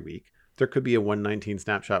both every week? There could be a 119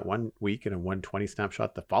 snapshot one week and a 120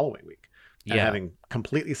 snapshot the following week. And having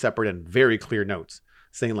completely separate and very clear notes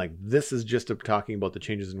saying like, this is just talking about the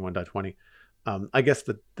changes in 1.20. I guess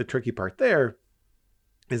the tricky part there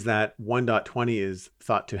is that 1.20 is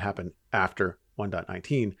thought to happen after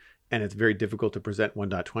 1.19, and it's very difficult to present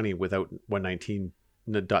 1.20 without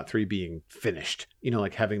 119.3 being finished,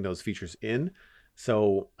 like having those features in.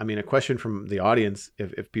 So, I mean, a question from the audience,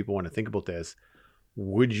 if people want to think about this,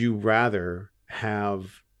 would you rather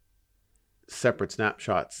have separate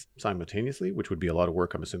snapshots simultaneously, which would be a lot of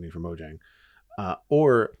work, I'm assuming, for Mojang,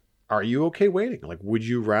 or are you okay waiting? Like, would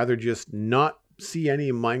you rather just not see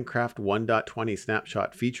any Minecraft 1.20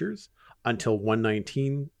 snapshot features until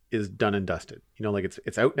 119 is done and dusted? Like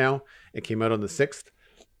it's out now. It came out on the 6th.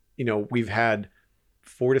 We've had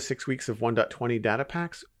 4 to 6 weeks of 1.20 data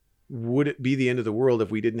packs. Would it be the end of the world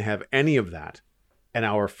if we didn't have any of that? And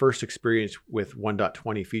our first experience with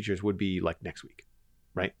 1.20 features would be like next week,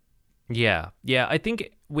 right? Yeah. I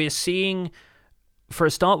think we're seeing, for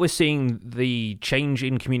a start, we're seeing the change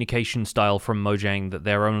in communication style from Mojang, that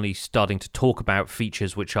they're only starting to talk about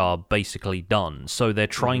features which are basically done. So they're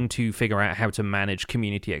trying to figure out how to manage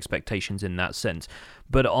community expectations in that sense.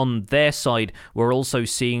 But on their side, we're also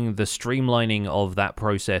seeing the streamlining of that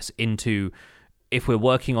process into, if we're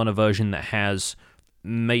working on a version that has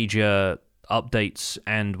major updates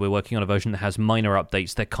and we're working on a version that has minor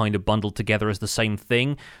updates, they're kind of bundled together as the same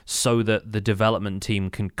thing, so that the development team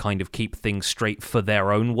can kind of keep things straight for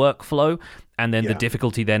their own workflow. And then the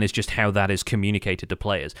difficulty then is just how that is communicated to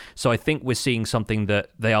players. So I think we're seeing something that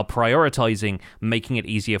they are prioritizing, making it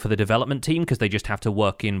easier for the development team because they just have to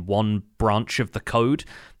work in one branch of the code,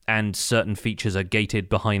 and certain features are gated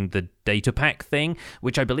behind the data pack thing,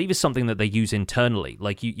 which I believe is something that they use internally.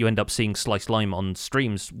 Like you end up seeing Slice Lime on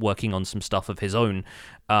streams working on some stuff of his own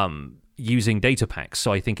using data packs.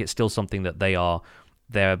 So I think it's still something that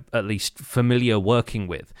they're at least familiar working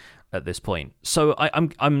with at this point. So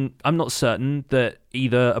I'm not certain that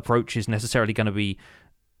either approach is necessarily going to be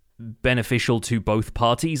beneficial to both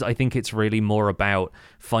parties. I think it's really more about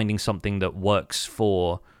finding something that works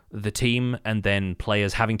for the team, and then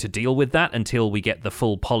players having to deal with that until we get the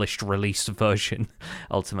full polished release version,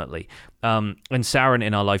 ultimately. And Sauron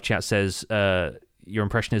in our live chat says, your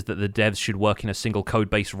impression is that the devs should work in a single code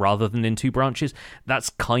base rather than in two branches. That's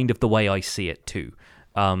kind of the way I see it too.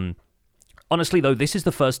 Honestly, though, this is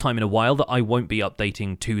the first time in a while that I won't be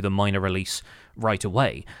updating to the minor release right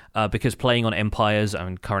away, because playing on Empires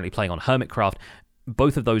and currently playing on Hermitcraft,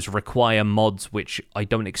 both of those require mods which I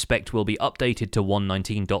don't expect will be updated to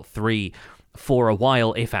 119.3 for a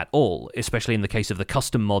while, if at all, especially in the case of the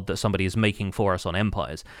custom mod that somebody is making for us on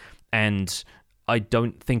Empires. And I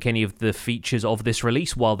don't think any of the features of this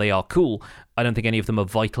release, while they are cool, I don't think any of them are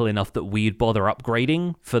vital enough that we'd bother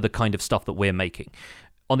upgrading for the kind of stuff that we're making.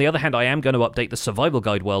 On the other hand, I am going to update the Survival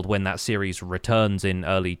Guide world when that series returns in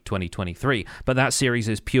early 2023, but that series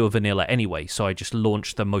is pure vanilla anyway, so I just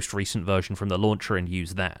launched the most recent version from the launcher and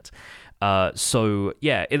use that. So,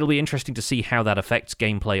 yeah, it'll be interesting to see how that affects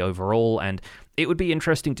gameplay overall, and it would be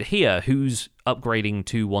interesting to hear who's upgrading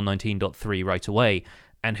to 119.3 right away,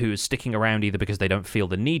 and who's sticking around either because they don't feel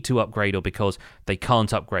the need to upgrade or because they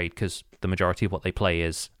can't upgrade because the majority of what they play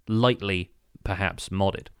is lightly, perhaps,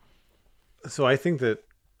 modded. So I think that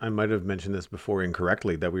I might have mentioned this before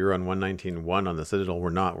incorrectly, that we were on 119.1 on the Citadel. We're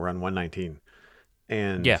not. We're on 119.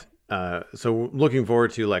 And so looking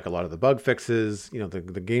forward to like a lot of the bug fixes,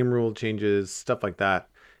 the game rule changes, stuff like that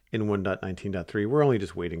in 1.19.3. We're only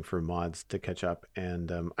just waiting for mods to catch up.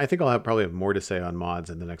 And I think I'll probably have more to say on mods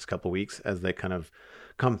in the next couple of weeks as they kind of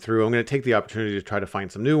come through. I'm going to take the opportunity to try to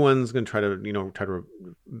find some new ones. I'm going to try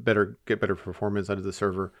to get better performance out of the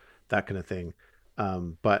server, that kind of thing.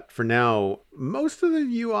 But for now, most of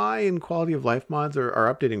the UI and quality of life mods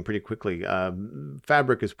are updating pretty quickly.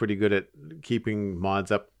 Fabric is pretty good at keeping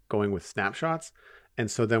mods up going with snapshots.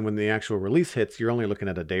 And so then when the actual release hits, you're only looking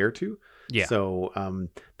at a day or two. Yeah. So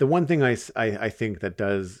the one thing I think that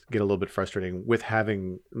does get a little bit frustrating with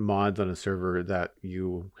having mods on a server that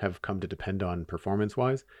you have come to depend on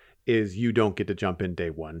performance-wise is you don't get to jump in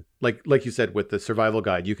day one. Like you said, with the Survival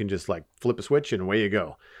Guide, you can just like flip a switch and away you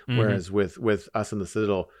go. Mm-hmm. Whereas with us in the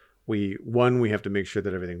Citadel, we have to make sure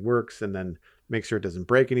that everything works and then make sure it doesn't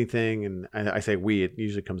break anything. And I say it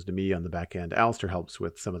usually comes to me on the back end. Alistair helps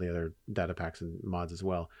with some of the other data packs and mods as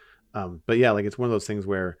well. But yeah, like it's one of those things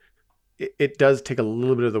where it does take a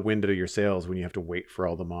little bit of the wind out of your sails when you have to wait for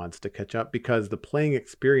all the mods to catch up, because the playing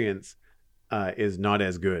experience is not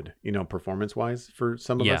as good, performance wise for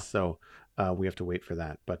some of us. So we have to wait for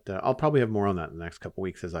that. But I'll probably have more on that in the next couple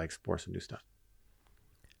weeks as I explore some new stuff.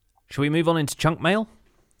 Should we move on into chunk mail?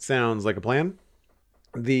 Sounds like a plan.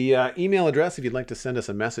 The email address, if you'd like to send us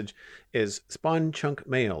a message, is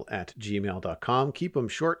spawnchunkmail@gmail.com. Keep them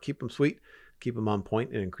short, keep them sweet, keep them on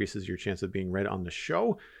point. It increases your chance of being read on the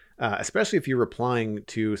show, especially if you're replying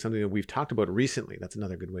to something that we've talked about recently. That's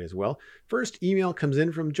another good way as well. First email comes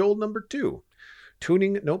in from Joel number 2.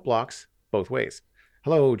 Tuning note blocks both ways.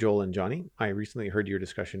 Hello, Joel and Johnny. I recently heard your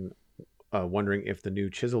discussion wondering if the new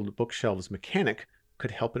chiseled bookshelves mechanic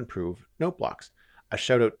could help improve note blocks. A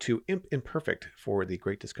shout out to Imp Imperfect for the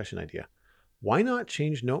great discussion idea. Why not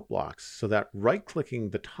change note blocks so that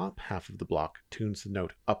right-clicking the top half of the block tunes the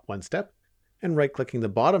note up one step, and right-clicking the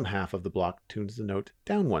bottom half of the block tunes the note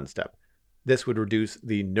down one step? This would reduce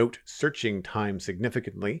the note searching time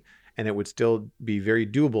significantly, and it would still be very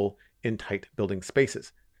doable in tight building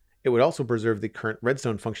spaces. It would also preserve the current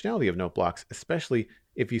redstone functionality of note blocks, especially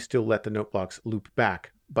if you still let the note blocks loop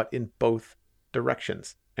back, but in both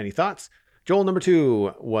directions. Any thoughts? Joel number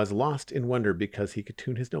 2 was lost in wonder because he could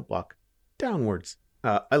tune his note block downwards.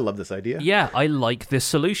 I love this idea. Yeah, I like this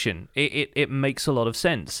solution. It makes a lot of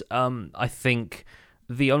sense. I think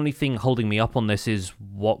the only thing holding me up on this is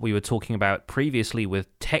what we were talking about previously with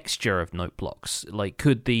texture of note blocks. Like,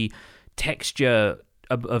 could the texture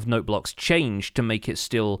of note blocks change to make it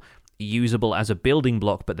still usable as a building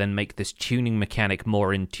block, but then make this tuning mechanic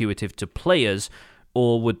more intuitive to players?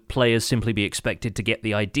 Or would players simply be expected to get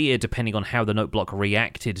the idea depending on how the note block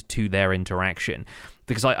reacted to their interaction?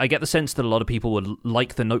 Because I get the sense that a lot of people would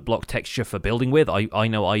like the note block texture for building with. I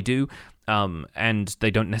know I do. And they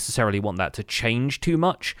don't necessarily want that to change too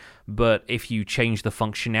much. But if you change the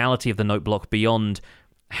functionality of the note block beyond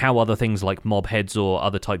how other things like mob heads or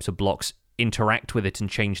other types of blocks interact with it and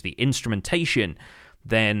change the instrumentation,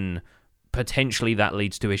 then potentially that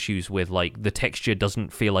leads to issues with, like, the texture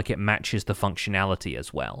doesn't feel like it matches the functionality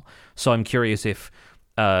as well. So I'm curious if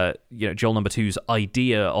Joel number 2's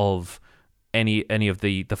idea of any of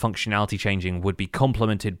the functionality changing would be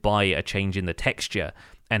complemented by a change in the texture,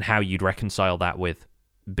 and how you'd reconcile that with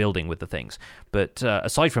building with the things. But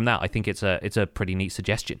aside from that, I think it's a pretty neat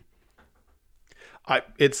suggestion.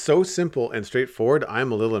 It's so simple and straightforward.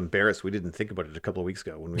 I'm a little embarrassed we didn't think about it a couple of weeks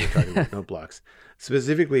ago when we were talking about note blocks,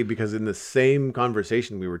 specifically because in the same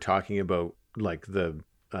conversation we were talking about, like, the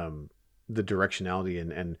directionality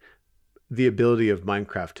and the ability of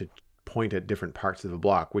Minecraft to point at different parts of the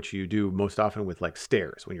block, which you do most often with, like,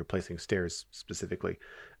 stairs, when you're placing stairs specifically,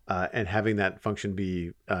 and having that function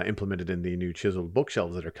be implemented in the new chiseled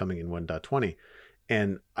bookshelves that are coming in 1.20.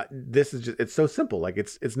 And this is it's so simple. Like,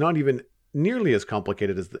 it's not even nearly as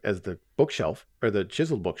complicated as the bookshelf or the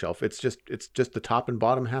chiseled bookshelf. It's just the top and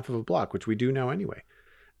bottom half of a block, which we do now anyway.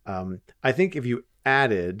 I think if you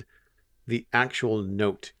added the actual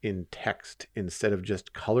note in text instead of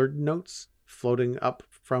just colored notes floating up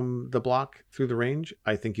from the block through the range,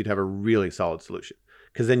 I think you'd have a really solid solution.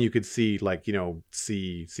 Because then you could see, like,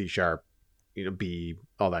 C, C sharp, B,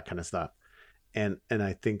 all that kind of stuff. And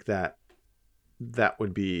I think that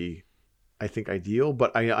would be, I think, ideal.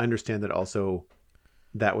 But I understand that also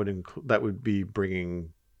that would be bringing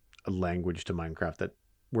a language to Minecraft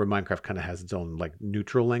where Minecraft kind of has its own, like,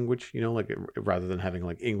 neutral language, like, rather than having,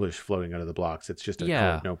 like, English floating out of the blocks, it's just a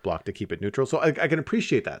colored note block to keep it neutral. So I can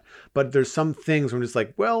appreciate that. But there's some things where I'm just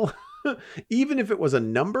like, well, even if it was a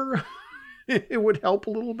number, it would help a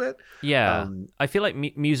little bit. Yeah. I feel like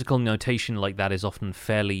musical notation like that is often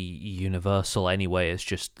fairly universal anyway. It's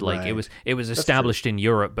just like, right. It was established in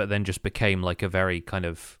Europe, but then just became, like, a very kind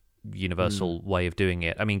of universal way of doing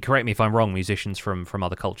it. I mean, correct me if I'm wrong, musicians from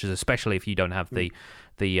other cultures, especially if you don't have the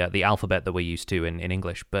alphabet that we're used to in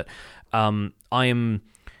English. But I'm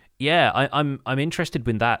interested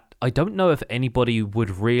in that. I don't know if anybody would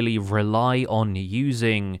really rely on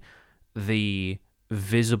using the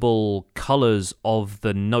visible colors of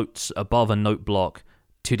the notes above a note block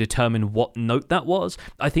to determine what note that was.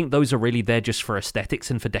 I think those are really there just for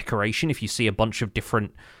aesthetics and for decoration. If you see a bunch of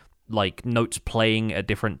different, like, notes playing at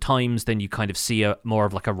different times, then you kind of see more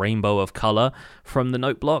of, like, a rainbow of color from the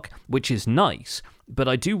note block, which is nice. But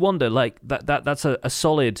I do wonder, like, that's a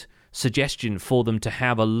solid suggestion for them to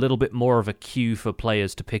have a little bit more of a cue for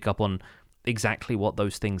players to pick up on exactly what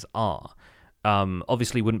those things are.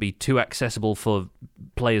 Obviously wouldn't be too accessible for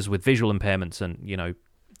players with visual impairments, and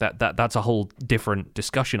that's a whole different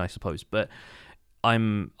discussion, I suppose. But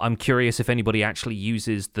I'm curious if anybody actually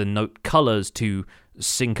uses the note colors to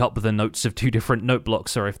sync up the notes of two different note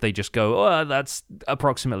blocks, or if they just go, oh, that's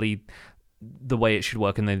approximately the way it should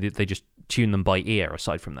work, and then they just tune them by ear.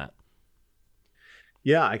 Aside from that,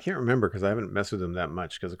 Yeah, I can't remember because I haven't messed with them that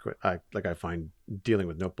much because I find dealing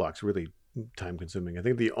with note blocks really time consuming. I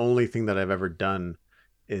think the only thing that I've ever done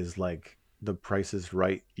is like the Price is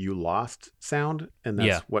Right, you lost sound, and that's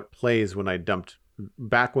Yeah. what plays when I dumped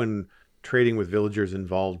back when trading with villagers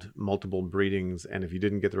involved multiple breedings, and if you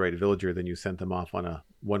didn't get the right villager, then you sent them off on a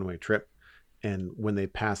one-way trip. And when they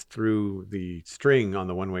passed through the string on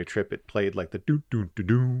the one-way trip, it played like the doo doo doo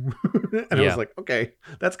doo, and I was Yeah. like, okay,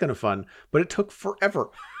 that's kind of fun, but it took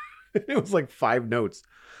forever. It was like 5 notes.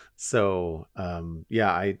 So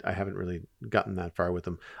yeah, I haven't really gotten that far with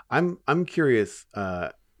them. I'm curious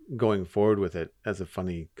going forward with it as a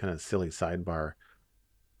funny kind of silly sidebar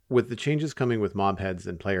with the changes coming with mob heads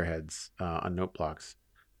and player heads on note blocks.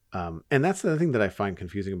 And that's the thing that I find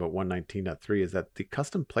confusing about 119.3 is that the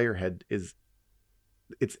custom player head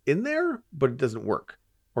it's in there, but it doesn't work,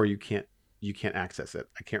 or you can't access it.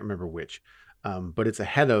 I can't remember which, but it's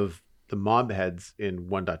ahead of the mob heads in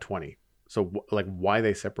 1.20. So like why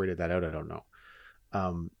they separated that out, I don't know.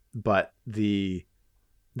 But the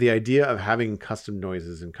idea of having custom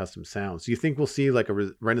noises and custom sounds. Do you think we'll see like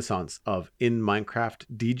a renaissance of in Minecraft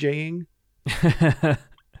DJing?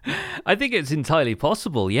 I think it's entirely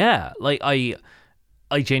possible. Yeah, like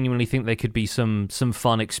I genuinely think there could be some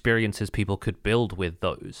fun experiences people could build with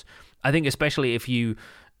those. I think especially if you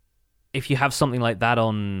have something like that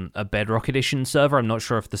on a Bedrock Edition server, I'm not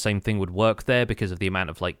sure if the same thing would work there because of the amount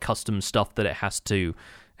of like custom stuff that it has to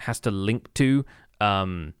link to,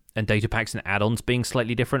 and data packs and add-ons being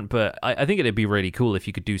slightly different. But I think it'd be really cool if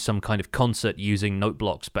you could do some kind of concert using note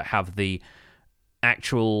blocks, but have the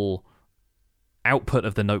actual output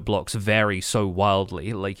of the note blocks vary so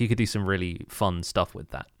wildly. Like you could do some really fun stuff with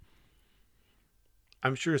that.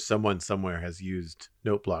 I'm sure someone somewhere has used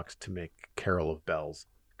note blocks to make Carol of Bells,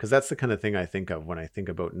 because that's the kind of thing I think of when I think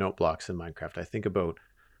about note blocks in Minecraft. I think about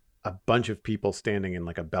a bunch of people standing in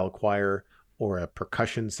like a bell choir or a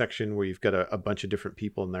percussion section where you've got a bunch of different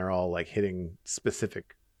people and they're all like hitting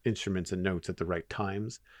specific instruments and notes at the right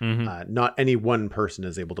times. Mm-hmm. Not any one person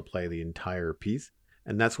is able to play the entire piece.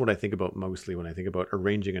 And that's what I think about mostly when I think about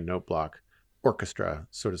arranging a note block orchestra,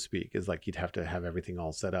 so to speak, is like you'd have to have everything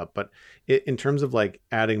all set up. But in terms of like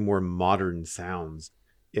adding more modern sounds,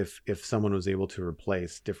 if someone was able to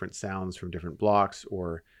replace different sounds from different blocks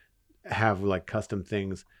or have like custom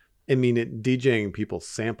things, I mean, DJing people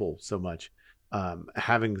sample so much,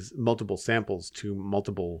 having multiple samples to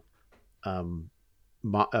multiple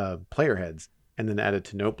player heads and then added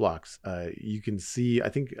to note blocks, you can see, I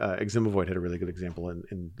think Eximovoid had a really good example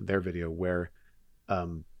in their video where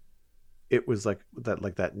it was like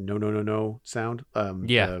that no no no no sound.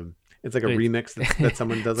 Yeah. It's like a remix that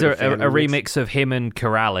someone does. Like a remix of him and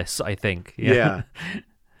Corrales, I think. Yeah.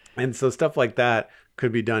 And so stuff like that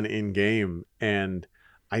could be done in game. And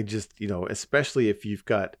I just, especially if you've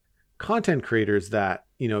got content creators that,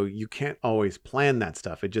 you can't always plan that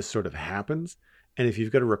stuff. It just sort of happens. And if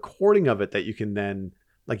you've got a recording of it that you can then,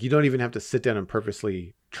 like, you don't even have to sit down and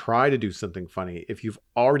purposely try to do something funny. If you've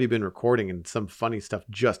already been recording and some funny stuff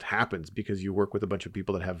just happens because you work with a bunch of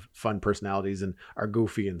people that have fun personalities and are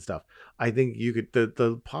goofy and stuff, I think you could,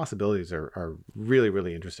 the possibilities are really,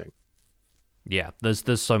 really interesting. Yeah,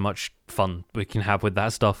 there's so much fun we can have with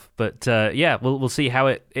that stuff. But yeah, we'll see how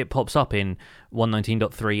it pops up in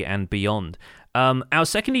 119.3 and beyond. Our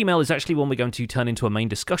second email is actually one we're going to turn into a main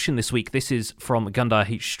discussion this week. This is from Gundar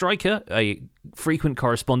H. Striker, a frequent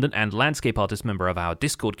correspondent and landscape artist member of our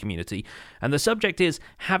Discord community, and the subject is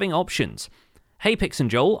having options. Hey Pix and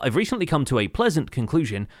Joel, I've recently come to a pleasant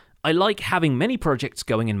conclusion. I like having many projects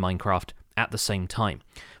going in Minecraft at the same time.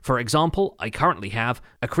 For example, I currently have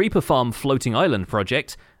a creeper farm floating island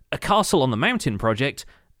project, a castle on the mountain project,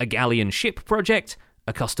 a galleon ship project,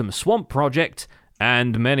 a custom swamp project,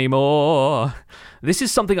 and many more. This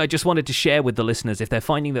is something I just wanted to share with the listeners if they're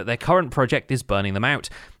finding that their current project is burning them out.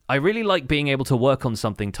 I really like being able to work on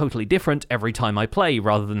something totally different every time I play,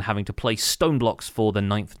 rather than having to place stone blocks for the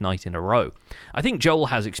 9th night in a row. I think Joel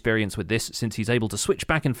has experience with this since he's able to switch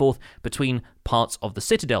back and forth between parts of the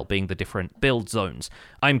Citadel being the different build zones.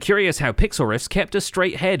 I'm curious how Pixel Riffs kept a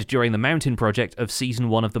straight head during the mountain project of Season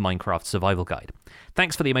 1 of the Minecraft Survival Guide.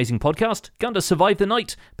 Thanks for the amazing podcast. Gunda survived the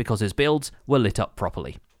night because his builds were lit up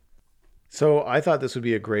properly. So I thought this would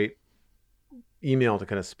be a great email to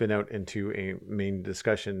kind of spin out into a main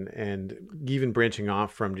discussion, and even branching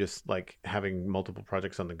off from just like having multiple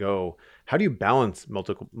projects on the go. How do you balance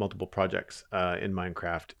multiple projects in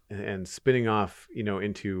Minecraft, and spinning off,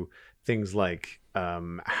 into things like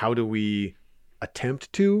how do we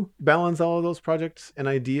attempt to balance all of those projects and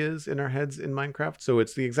ideas in our heads in Minecraft? So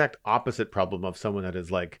it's the exact opposite problem of someone that is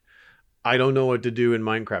like, I don't know what to do in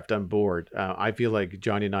Minecraft. I'm bored. I feel like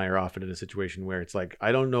Johnny and I are often in a situation where it's like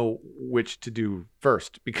I don't know which to do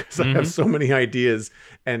first because I have so many ideas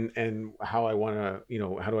and how I want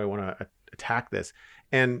to, how do I want to attack this?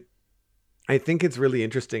 And I think it's really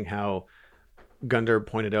interesting how Gundar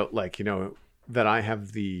pointed out, like, that I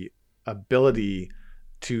have the ability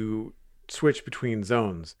to switch between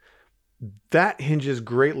zones. That hinges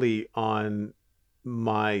greatly on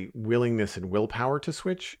my willingness and willpower to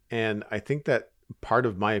switch. And I think that part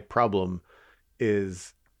of my problem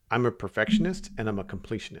is I'm a perfectionist and I'm a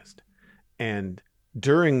completionist. And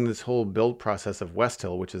during this whole build process of West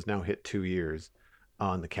Hill, which has now hit 2 years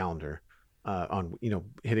on the calendar, on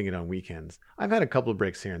hitting it on weekends, I've had a couple of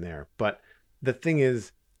breaks here and there. But the thing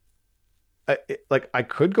is, I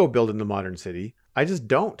could go build in the modern city. I just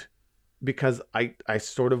don't, because I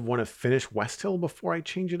sort of want to finish West Hill before I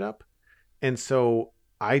change it up. And so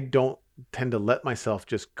I don't tend to let myself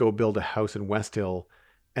just go build a house in West Hill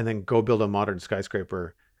and then go build a modern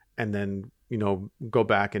skyscraper and then, go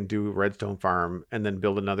back and do Redstone Farm and then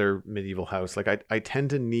build another medieval house. Like I tend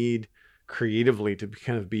to need creatively to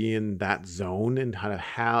kind of be in that zone and kind of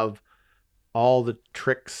have all the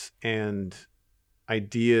tricks and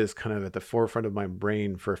ideas kind of at the forefront of my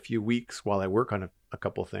brain for a few weeks while I work on a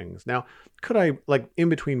couple things. Now, could I, like, in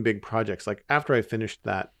between big projects, like after I finished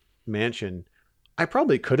that mansion, I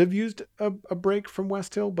probably could have used a break from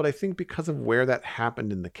West Hill, but I think because of where that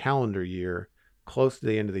happened in the calendar year, close to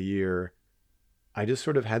the end of the year, I just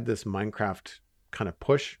sort of had this Minecraft kind of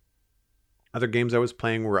push. Other games I was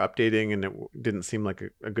playing were updating, and it didn't seem like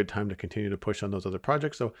a good time to continue to push on those other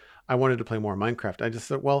projects. So I wanted to play more Minecraft. I just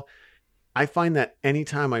thought, well, I find that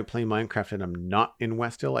anytime I play Minecraft and I'm not in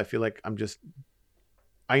West Hill, I feel like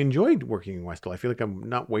I enjoyed working in West Hill. I feel like I'm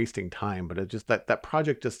not wasting time, but it just that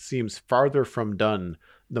project just seems farther from done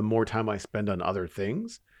the more time I spend on other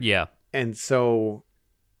things. Yeah. And so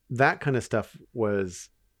that kind of stuff was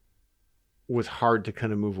hard to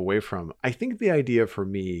kind of move away from. I think the idea for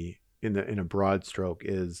me in a broad stroke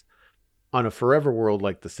is, on a forever world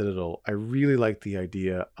like the Citadel, I really like the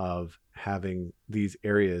idea of having these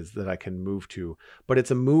areas that I can move to, but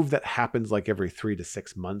it's a move that happens like every 3 to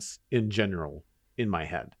 6 months in general in my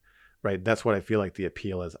head, right? That's what I feel like the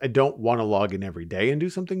appeal is. I don't want to log in every day and do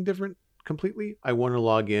something different completely. I want to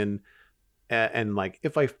log in and like,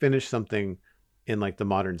 if I finish something in like the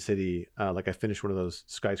modern city, like I finished one of those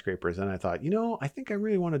skyscrapers and I thought, I think I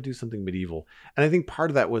really want to do something medieval. And I think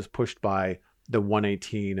part of that was pushed by the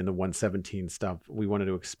 118 and the 117 stuff. We wanted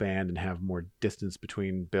to expand and have more distance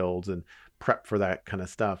between builds and prep for that kind of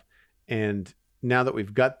stuff. And now that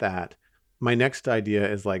we've got that, my next idea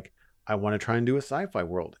is like, I want to try and do a sci-fi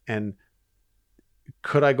world. And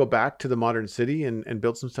could I go back to the modern city and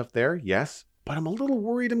build some stuff there? Yes. But I'm a little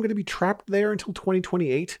worried I'm going to be trapped there until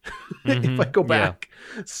 2028 if I go back.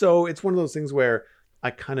 Yeah. So it's one of those things where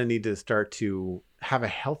I kind of need to start to have a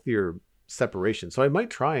healthier separation. So I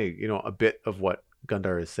might try, a bit of what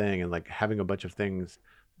Gundar is saying and like having a bunch of things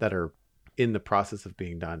that are in the process of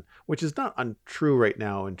being done, which is not untrue right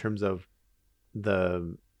now in terms of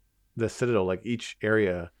the Citadel. Like each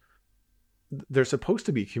area, they're supposed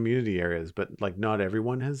to be community areas, but like not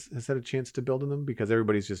everyone has had a chance to build in them because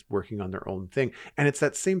everybody's just working on their own thing. And it's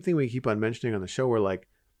that same thing we keep on mentioning on the show where, like,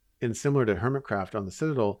 in similar to Hermitcraft on the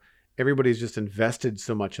Citadel, everybody's just invested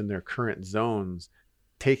so much in their current zones.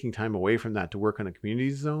 Taking time away from that to work on a community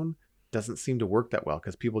zone doesn't seem to work that well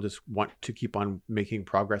because people just want to keep on making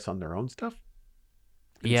progress on their own stuff.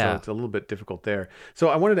 And so it's a little bit difficult there. So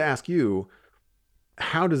I wanted to ask you,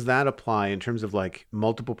 how does that apply in terms of like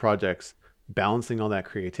multiple projects, balancing all that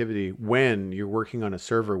creativity when you're working on a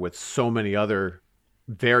server with so many other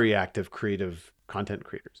very active creative content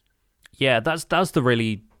creators? Yeah, that's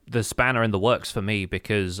the spanner in the works for me,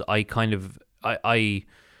 because I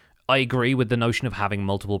agree with the notion of having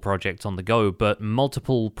multiple projects on the go, but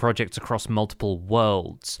multiple projects across multiple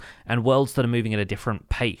worlds and worlds that are moving at a different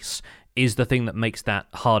pace is the thing that makes that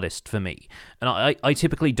hardest for me. And I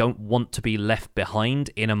typically don't want to be left behind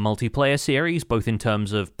in a multiplayer series, both in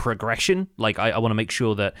terms of progression. Like, I want to make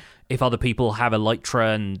sure that if other people have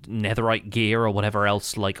Elytra and Netherite gear or whatever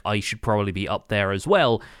else, like, I should probably be up there as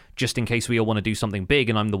well, just in case we all want to do something big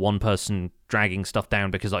and I'm the one person dragging stuff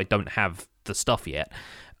down because I don't have the stuff yet.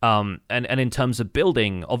 And in terms of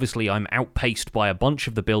building, obviously I'm outpaced by a bunch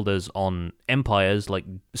of the builders on Empires, like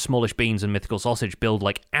Smallish Beans and Mythical Sausage build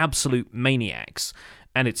like absolute maniacs,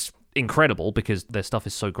 and it's incredible because their stuff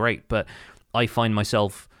is so great, but I find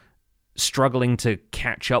myself struggling to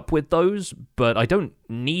catch up with those, but I don't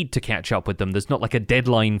need to catch up with them. There's not like a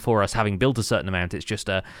deadline for us having built a certain amount. It's just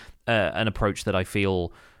an approach that I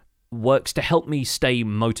feel works to help me stay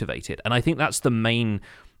motivated. And I think that's the main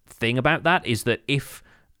thing about that, is that if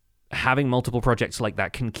having multiple projects like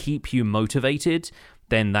that can keep you motivated,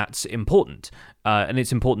 then that's important. And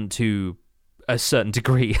it's important to a certain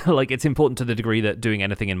degree. Like, it's important to the degree that doing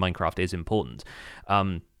anything in Minecraft is important.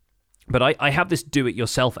 But I have this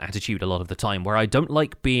do-it-yourself attitude a lot of the time, where I don't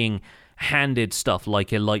like being handed stuff like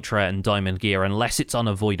elytra and diamond gear unless it's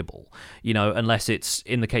unavoidable. You know, unless it's,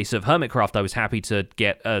 in the case of Hermitcraft, I was happy to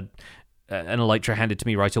get an elytra handed to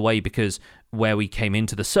me right away, because where we came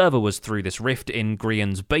into the server was through this rift in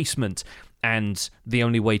Grian's basement, and the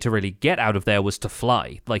only way to really get out of there was to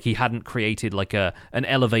fly. Like, he hadn't created like an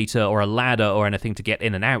elevator or a ladder or anything to get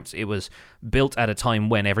in and out. It was built at a time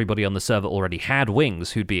when everybody on the server already had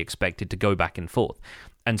wings who'd be expected to go back and forth.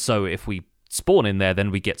 And so if we spawn in there, then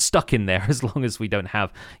we get stuck in there as long as we don't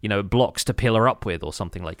have, you know, blocks to pillar up with or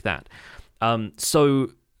something like that. So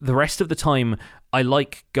the rest of the time, I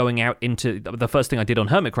like going out into... The first thing I did on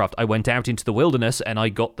Hermitcraft, I went out into the wilderness and I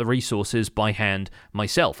got the resources by hand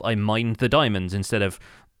myself. I mined the diamonds instead of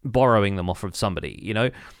borrowing them off of somebody, you know?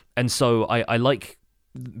 And so I like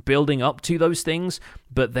building up to those things,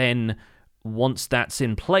 but then once that's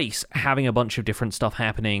in place, having a bunch of different stuff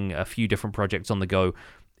happening, a few different projects on the go,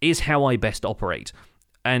 is how I best operate.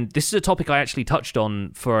 And this is a topic I actually touched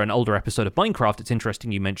on for an older episode of Minecraft. It's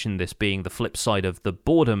interesting you mentioned this being the flip side of the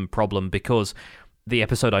boredom problem, because the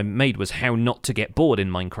episode I made was how not to get bored in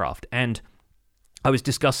Minecraft. And I was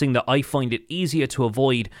discussing that I find it easier to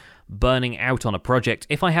avoid burning out on a project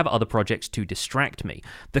if I have other projects to distract me.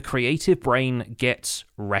 The creative brain gets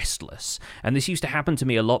restless. And this used to happen to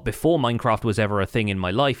me a lot before Minecraft was ever a thing in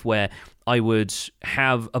my life, where I would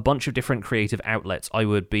have a bunch of different creative outlets. I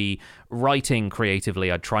would be writing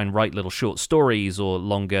creatively. I'd try and write little short stories or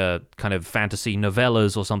longer kind of fantasy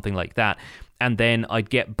novellas or something like that. And then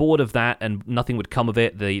I'd get bored of that and nothing would come of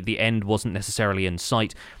it. The end wasn't necessarily in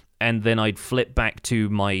sight. And then I'd flip back to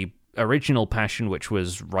my original passion, which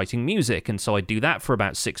was writing music. And so I'd do that for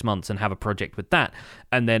about 6 months and have a project with that.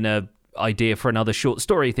 And then a idea for another short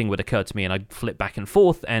story thing would occur to me, and I'd flip back and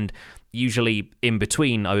forth. And usually in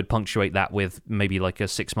between, I would punctuate that with maybe like a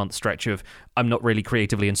 6-month stretch of, I'm not really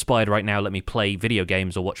creatively inspired right now, let me play video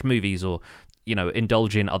games or watch movies or, you know,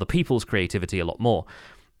 indulge in other people's creativity a lot more.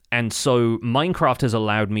 And so Minecraft has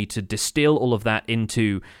allowed me to distill all of that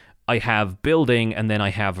into, I have building, and then I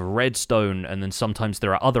have redstone, and then sometimes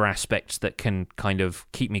there are other aspects that can kind of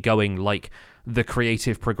keep me going, like the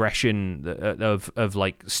creative progression of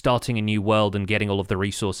like starting a new world and getting all of the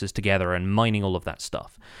resources together and mining all of that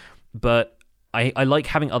stuff. But I like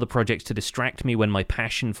having other projects to distract me when my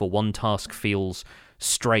passion for one task feels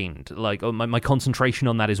strained. Like, my concentration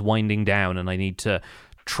on that is winding down, and I need to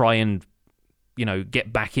try and, you know,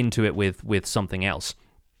 get back into it with something else.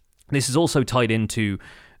 This is also tied into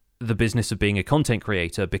the business of being a content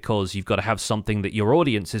creator, because you've got to have something that your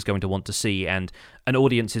audience is going to want to see, and an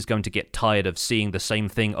audience is going to get tired of seeing the same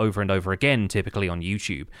thing over and over again, typically on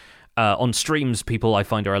YouTube. On streams, people I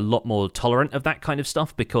find are a lot more tolerant of that kind of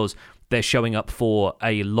stuff, because they're showing up for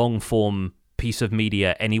a long-form piece of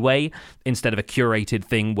media anyway, instead of a curated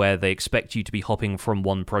thing where they expect you to be hopping from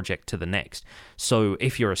one project to the next. So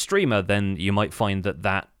if you're a streamer, then you might find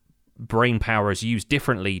that brain power is used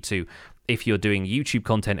differently to if you're doing YouTube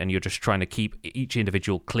content and you're just trying to keep each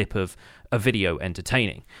individual clip of a video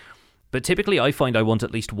entertaining. But typically I find I want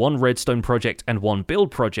at least one redstone project and one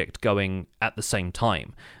build project going at the same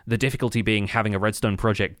time. The difficulty being having a redstone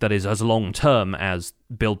project that is as long-term as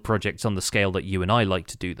build projects on the scale that you and I like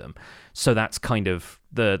to do them. So that's kind of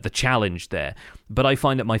the challenge there. But I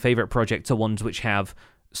find that my favorite projects are ones which have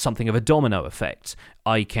something of a domino effect.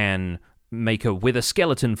 I can make a wither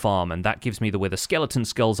skeleton farm, and that gives me the wither skeleton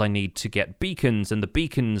skulls I need to get beacons, and the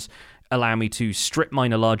beacons allow me to strip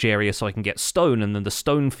mine a large area so I can get stone, and then the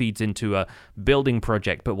stone feeds into a building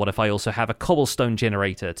project. But what if I also have a cobblestone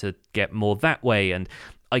generator to get more that way? And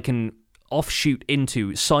I can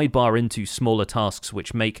sidebar into smaller tasks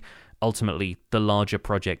which make ultimately the larger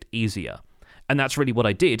project easier. And that's really what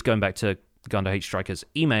I did, going back to Gundam H Striker's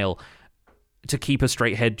email, to keep a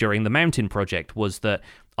straight head during the mountain project, was that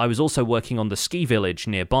I was also working on the ski village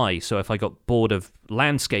nearby, so if I got bored of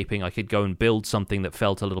landscaping, I could go and build something that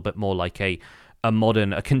felt a little bit more like a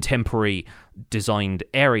modern, a contemporary designed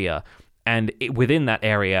area. And within that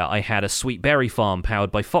area, I had a sweet berry farm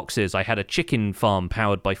powered by foxes. I had a chicken farm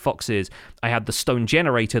powered by foxes. I had the stone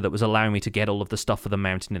generator that was allowing me to get all of the stuff for the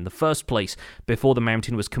mountain in the first place. Before the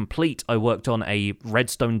mountain was complete, I worked on a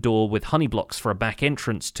redstone door with honey blocks for a back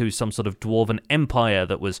entrance to some sort of dwarven empire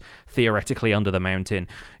that was theoretically under the mountain.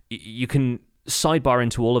 You can sidebar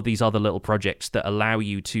into all of these other little projects that allow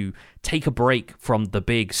you to take a break from the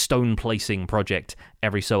big stone placing project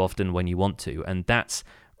every so often when you want to. And that's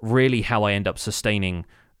really how I end up sustaining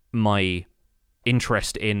my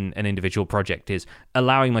interest in an individual project, is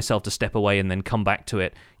allowing myself to step away and then come back to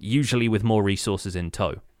it, usually with more resources in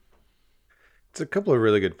tow. It's a couple of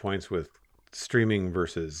really good points with streaming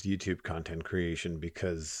versus YouTube content creation,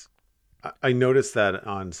 because I noticed that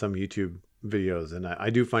on some YouTube videos, and I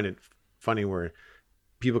do find it funny where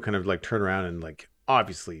people kind of like turn around and like,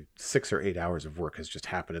 obviously 6 or 8 hours of work has just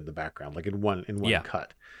happened in the background, like in one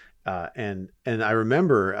cut. And I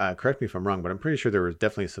remember, correct me if I'm wrong, but I'm pretty sure there was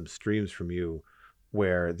definitely some streams from you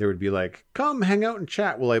where there would be like, come hang out and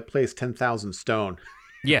chat while I place 10,000 stone.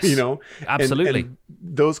 Yes, you know, absolutely. And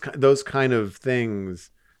those kind of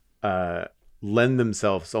things lend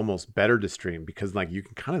themselves almost better to stream, because like you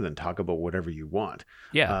can kind of then talk about whatever you want.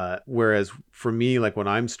 Yeah. Whereas for me, like when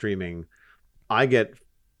I'm streaming, I get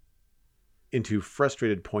into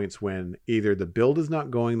frustrated points when either the build is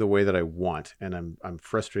not going the way that I want, and I'm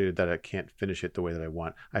frustrated that I can't finish it the way that I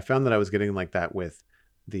want. I found that I was getting like that with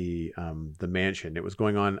the mansion. It was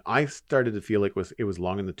going on. I started to feel like it was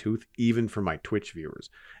long in the tooth, even for my Twitch viewers.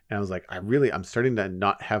 And I was like, I'm starting to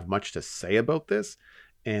not have much to say about this.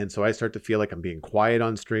 And so I start to feel like I'm being quiet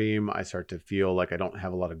on stream. I start to feel like I don't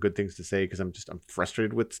have a lot of good things to say because I'm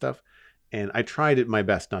frustrated with stuff. And I tried my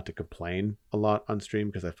best not to complain a lot on stream,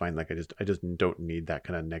 because I find like I just don't need that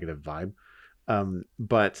kind of negative vibe.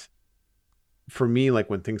 But for me, like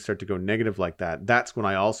when things start to go negative like that, that's when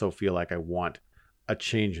I also feel like I want a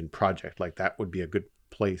change in project. Like that would be a good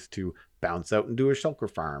place to bounce out and do a shulker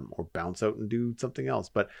farm, or bounce out and do something else.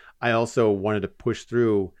 But I also wanted to push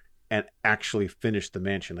through and actually finish the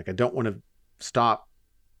mansion. Like I don't want to stop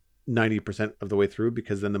 90% of the way through,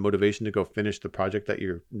 because then the motivation to go finish the project that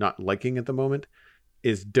you're not liking at the moment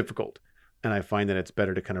is difficult. And I find that it's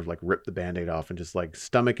better to kind of like rip the Band-Aid off and just like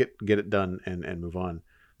stomach it, get it done, and move on.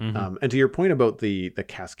 Mm-hmm. And to your point about the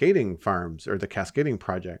cascading farms or the cascading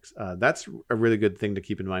projects, that's a really good thing to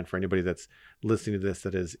keep in mind for anybody that's listening to this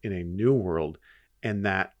that is in a new world. And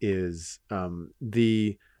that is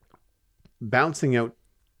the bouncing out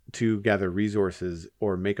to gather resources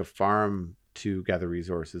or make a farm to gather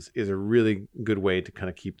resources is a really good way to kind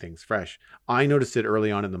of keep things fresh. I noticed it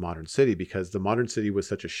early on in the Modern City, because the Modern City was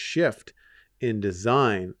such a shift in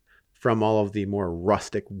design from all of the more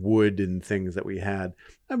rustic wood and things that we had.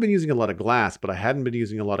 I've been using a lot of glass, but I hadn't been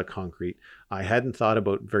using a lot of concrete. I hadn't thought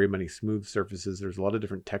about very many smooth surfaces. There's a lot of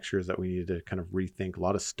different textures that we needed to kind of rethink, a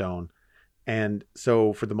lot of stone. And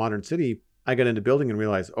so for the Modern City, I got into building and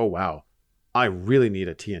realized, oh, wow, I really need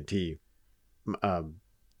a TNT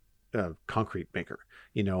concrete maker.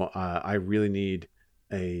 You know, I really need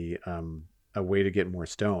a way to get more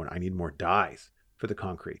stone. I need more dyes for the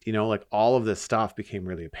concrete. You know, like all of this stuff became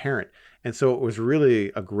really apparent. And so it was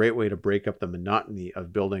really a great way to break up the monotony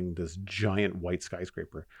of building this giant white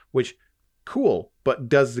skyscraper, which cool, but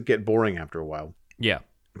does get boring after a while. Yeah.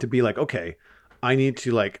 To be like, okay, I'm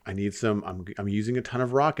using a ton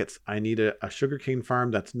of rockets. I need a sugarcane farm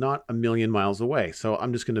that's not a million miles away. So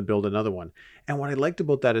I'm just going to build another one. And what I liked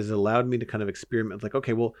about that is it allowed me to kind of experiment. Like,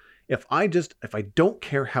 okay, well, if I don't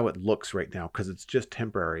care how it looks right now, because it's just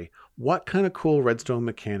temporary, what kind of cool redstone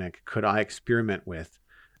mechanic could I experiment with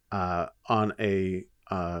on a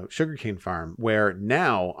sugarcane farm where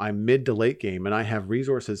now I'm mid to late game and I have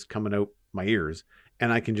resources coming out my ears,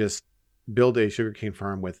 and I can just build a sugarcane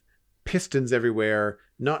farm with pistons everywhere,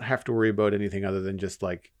 not have to worry about anything other than just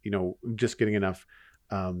like, you know, just getting enough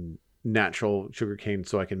natural sugarcane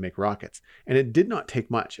so I can make rockets. And it did not take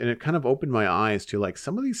much. And it kind of opened my eyes to like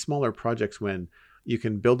some of these smaller projects, when you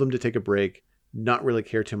can build them to take a break, not really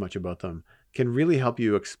care too much about them, can really help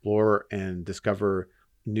you explore and discover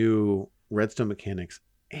new redstone mechanics,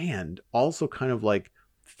 and also kind of like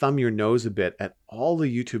thumb your nose a bit at all the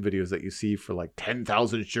YouTube videos that you see for like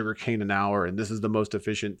 10,000 sugarcane an hour, and this is the most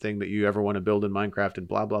efficient thing that you ever want to build in Minecraft, and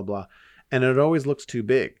blah, blah, blah. And it always looks too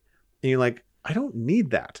big. And you're like, I don't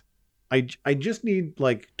need that. I just need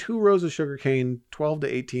like 2 rows of sugarcane, 12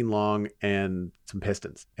 to 18 long, and some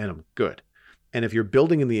pistons, and I'm good. And if you're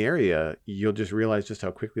building in the area, you'll just realize just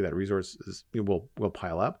how quickly that resource will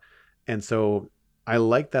pile up. And so I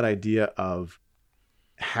like that idea of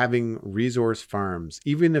having resource farms,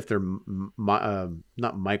 even if they're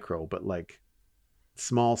not micro, but like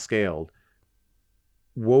small scaled,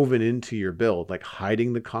 woven into your build, like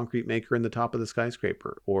hiding the concrete maker in the top of the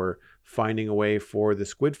skyscraper, or finding a way for the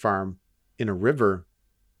squid farm in a river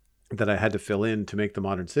that I had to fill in to make the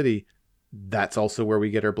Modern City. That's also where we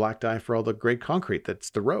get our black dye for all the gray concrete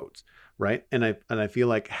that's the roads, right? And I feel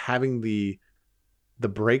like having the the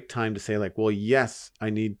break time to say like, well, yes, I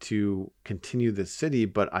need to continue this city,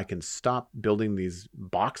 but I can stop building these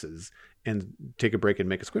boxes and take a break and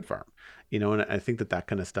make a squid farm, and I think that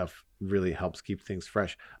kind of stuff really helps keep things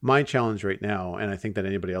fresh. My challenge right now, and I think that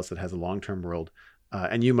anybody else that has a long-term world,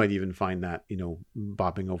 and you might even find that,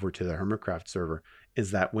 bopping over to the Hermitcraft server,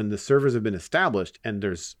 is that when the servers have been established and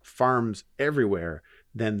there's farms everywhere,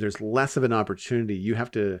 then there's less of an opportunity. You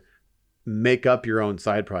have to make up your own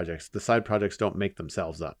side projects. The side projects don't make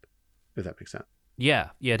themselves up, if that makes sense. Yeah,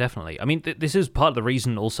 this is part of the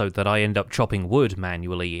reason also that I end up chopping wood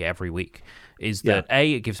manually every week, is that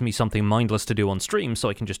A, it gives me something mindless to do on stream, so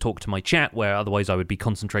I can just talk to my chat, where otherwise I would be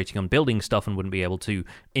concentrating on building stuff and wouldn't be able to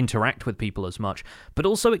interact with people as much. But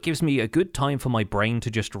also it gives me a good time for my brain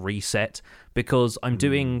to just reset, because I'm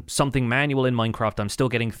doing something manual in Minecraft. I'm still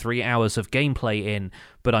getting 3 hours of gameplay in,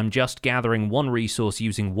 but I'm just gathering one resource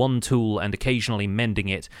using one tool and occasionally mending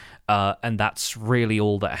it, and that's really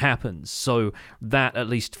all that happens. So that at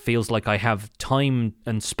least feels like I have time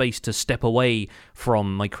and space to step away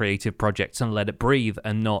from my creative projects and let it breathe,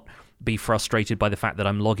 and not be frustrated by the fact that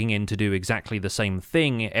I'm logging in to do exactly the same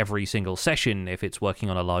thing every single session if it's working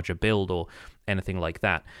on a larger build or anything like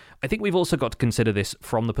that. I think we've also got to consider this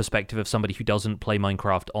from the perspective of somebody who doesn't play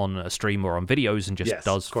Minecraft on a stream or on videos and just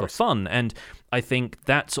does for fun. And I think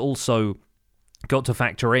that's also got to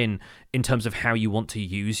factor in terms of how you want to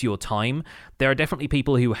use your time. There are definitely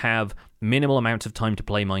people who have minimal amounts of time to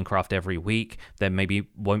play Minecraft every week. They maybe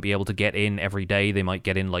won't be able to get in every day. They might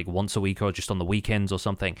get in like once a week or just on the weekends or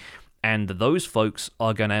something. And those folks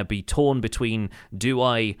are going to be torn between, do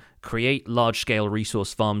I create large-scale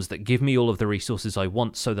resource farms that give me all of the resources I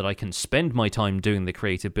want so that I can spend my time doing the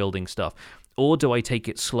creative building stuff? Or do I take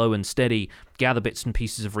it slow and steady, gather bits and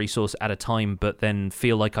pieces of resource at a time, but then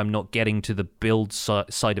feel like I'm not getting to the build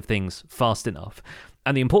side of things fast enough?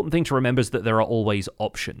 And the important thing to remember is that there are always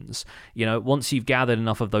options. Once you've gathered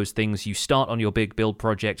enough of those things, you start on your big build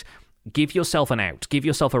project. Give yourself an out. Give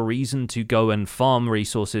yourself a reason to go and farm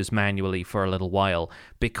resources manually for a little while,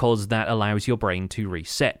 because that allows your brain to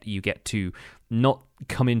reset. You get to not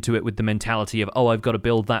come into it with the mentality of, oh, I've got to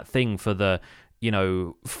build that thing for the,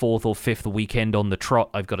 fourth or fifth weekend on the trot.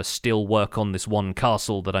 I've got to still work on this one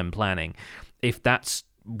castle that I'm planning. If that's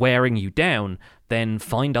wearing you down, then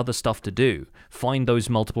find other stuff to do. Find those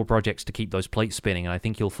multiple projects to keep those plates spinning, and I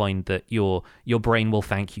think you'll find that your brain will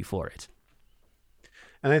thank you for it.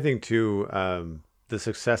 And I think, too, the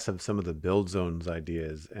success of some of the build zones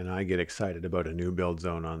ideas, and I get excited about a new build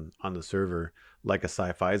zone on the server, like a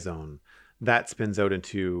sci-fi zone, that spins out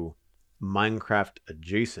into Minecraft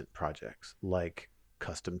adjacent projects, like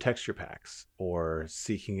custom texture packs or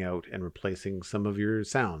seeking out and replacing some of your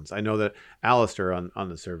sounds. I know that Alistair on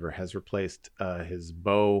the server has replaced his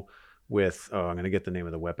bow with, I'm going to get the name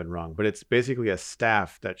of the weapon wrong, but it's basically a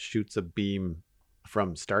staff that shoots a beam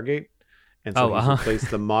from Stargate. And so he's replaced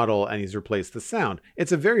the model and he's replaced the sound.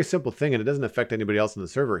 It's a very simple thing, and it doesn't affect anybody else on the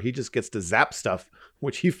server. He just gets to zap stuff,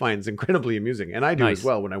 which he finds incredibly amusing. And I do as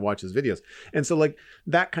well when I watch his videos. And so like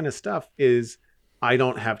that kind of stuff is, I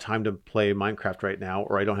don't have time to play Minecraft right now,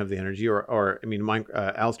 or I don't have the energy,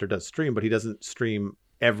 Alistair does stream, but he doesn't stream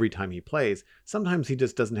every time he plays. Sometimes he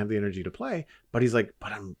just doesn't have the energy to play, but he's like,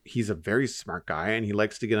 he's a very smart guy and he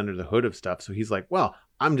likes to get under the hood of stuff. So he's like, well,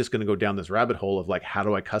 I'm just going to go down this rabbit hole of like, how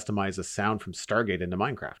do I customize a sound from Stargate into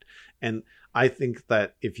Minecraft? And I think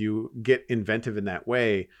that if you get inventive in that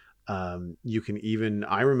way, you can even,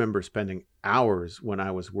 I remember spending hours when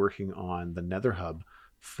I was working on the Nether Hub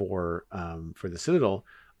for the Citadel.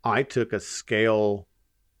 I took a scale,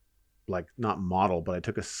 like not model, but I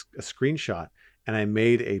took a screenshot and I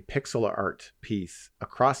made a pixel art piece, a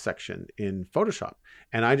cross section in Photoshop.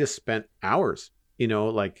 And I just spent hours,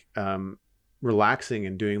 relaxing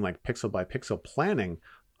and doing like pixel by pixel planning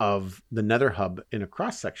of the Nether Hub in a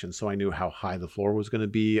cross section. So I knew how high the floor was going to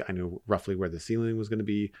be. I knew roughly where the ceiling was going to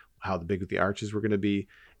be, how big the arches were going to be.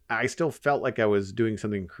 I still felt like I was doing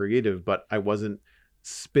something creative, but I wasn't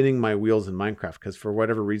spinning my wheels in Minecraft, because for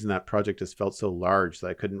whatever reason that project just felt so large that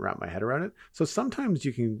I couldn't wrap my head around it. So sometimes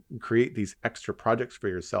you can create these extra projects for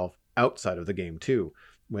yourself outside of the game too.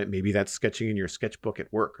 Maybe that's sketching in your sketchbook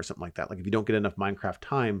at work or something like that. Like if you don't get enough Minecraft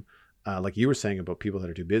time, like you were saying about people that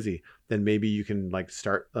are too busy, then maybe you can like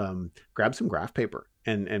start, grab some graph paper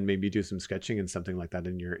and maybe do some sketching and something like that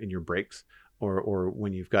in your breaks, or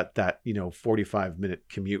when you've got that 45-minute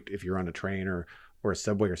commute, if you're on a train or a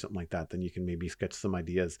subway or something like that, then you can maybe sketch some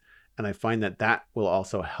ideas. And I find that will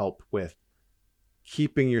also help with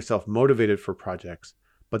keeping yourself motivated for projects,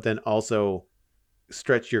 but then also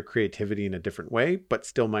stretch your creativity in a different way, but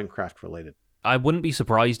still Minecraft related. I wouldn't be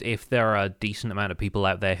surprised if there are a decent amount of people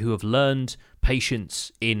out there who have learned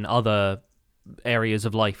patience in other areas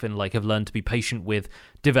of life and like have learned to be patient with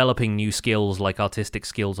developing new skills like artistic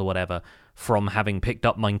skills or whatever from having picked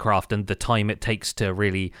up Minecraft and the time it takes to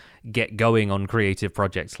really get going on creative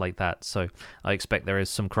projects like that. So I expect there is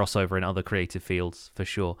some crossover in other creative fields for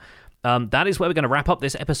sure. That is where we're going to wrap up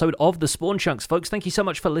this episode of The Spawn Chunks, folks. Thank you so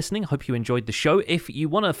much for listening. Hope you enjoyed the show. If you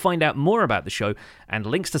want to find out more about the show and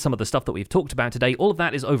links to some of the stuff that we've talked about today, all of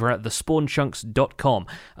that is over at thespawnchunks.com,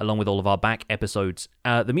 along with all of our back episodes.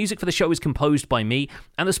 The music for the show is composed by me,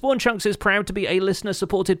 and The Spawn Chunks is proud to be a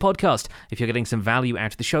listener-supported podcast. If you're getting some value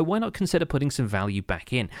out of the show, why not consider putting some value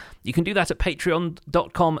back in? You can do that at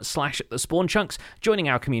patreon.com/thespawnchunks. Joining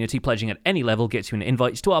our community, pledging at any level, gets you an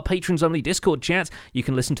invite to our patrons-only Discord chat. You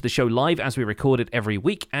can listen to the show live as we record it every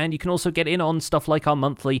week, and you can also get in on stuff like our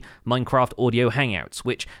monthly Minecraft audio hangouts,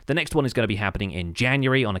 which the next one is going to be happening in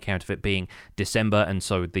January on account of it being December, and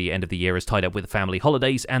so the end of the year is tied up with family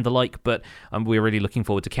holidays and the like, but we're really looking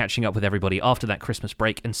forward to catching up with everybody after that Christmas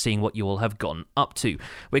break and seeing what you all have gone up to.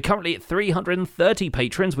 We're currently at 330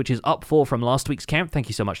 patrons, which is up 4 from last week's count. Thank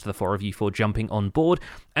you so much to the 4 of you for jumping on board,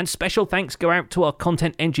 and special thanks go out to our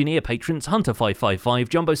content engineer patrons, Hunter555,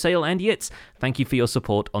 Jumbo Sale, and Yitz. Thank you for your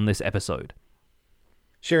support on this episode.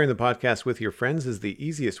 Sharing the podcast with your friends is the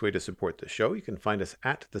easiest way to support the show. You can find us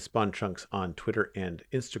at The Spawn Chunks on Twitter and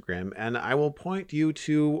Instagram. And I will point you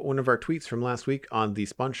to one of our tweets from last week on The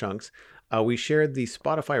Spawn Chunks. We shared the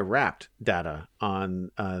Spotify Wrapped data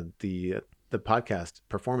on the podcast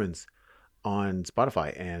performance on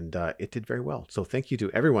Spotify, and it did very well. So thank you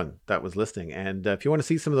to everyone that was listening. And if you want to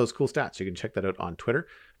see some of those cool stats, you can check that out on Twitter.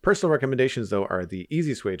 Personal recommendations, though, are the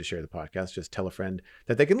easiest way to share the podcast. Just tell a friend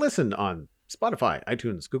that they can listen on Spotify,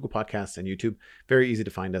 iTunes, Google Podcasts, and YouTube. Very easy to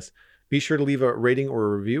find us. Be sure to leave a rating or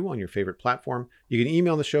a review on your favorite platform. You can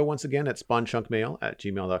email the show once again at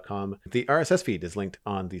spawnchunkmail@gmail.com. The RSS feed is linked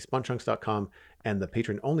on the spawnchunks.com, and the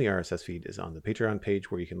patron-only RSS feed is on the Patreon page,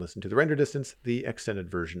 where you can listen to the render distance, the extended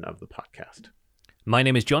version of the podcast. My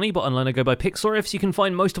name is Johnny, but online I go by Pixelriffs. You can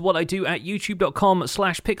find most of what I do at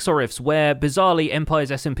youtube.com/Pixelriffs, where bizarrely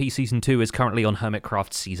Empire's SMP Season 2 is currently on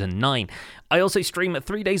Hermitcraft Season 9. I also stream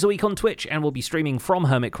 3 days a week on Twitch, and will be streaming from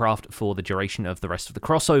Hermitcraft for the duration of the rest of the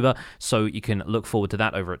crossover, so you can look forward to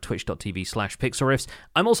that over at twitch.tv/Pixelriffs.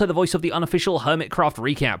 I'm also the voice of the unofficial Hermitcraft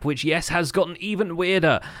recap, which, yes, has gotten even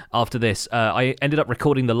weirder after this. I ended up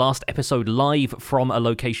recording the last episode live from a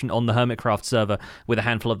location on the Hermitcraft server, with a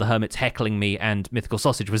handful of the hermits heckling me, and Mythical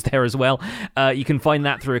Sausage was there as well. You can find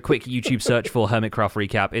that through a quick YouTube search for Hermitcraft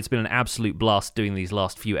Recap. It's been an absolute blast doing these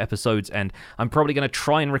last few episodes, and I'm probably going to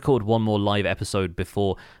try and record one more live episode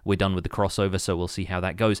before we're done with the crossover, so we'll see how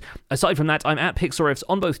that goes. Aside from that, I'm at Pixelriffs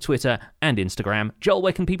on both Twitter and Instagram. Joel,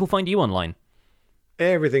 where can people find you online?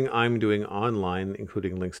 Everything I'm doing online,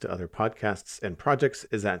 including links to other podcasts and projects,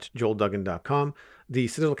 is at joelduggan.com. The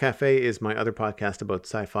Citadel Cafe is my other podcast about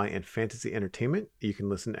sci-fi and fantasy entertainment. You can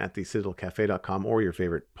listen at thecitadelcafe.com or your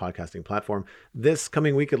favorite podcasting platform. This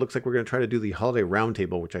coming week, it looks like we're going to try to do the Holiday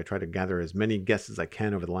Roundtable, which I try to gather as many guests as I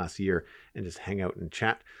can over the last year and just hang out and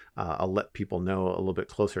chat. I'll let people know a little bit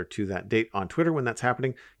closer to that date on Twitter when that's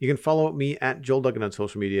happening. You can follow me at Joel Duggan on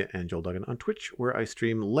social media and Joel Duggan on Twitch, where I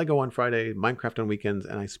stream Lego on Friday, Minecraft on weekends,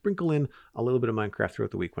 and I sprinkle in a little bit of Minecraft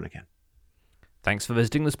throughout the week when I can. Thanks for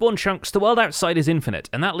visiting the Spawn Chunks. The world outside is infinite,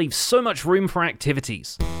 and that leaves so much room for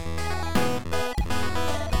activities.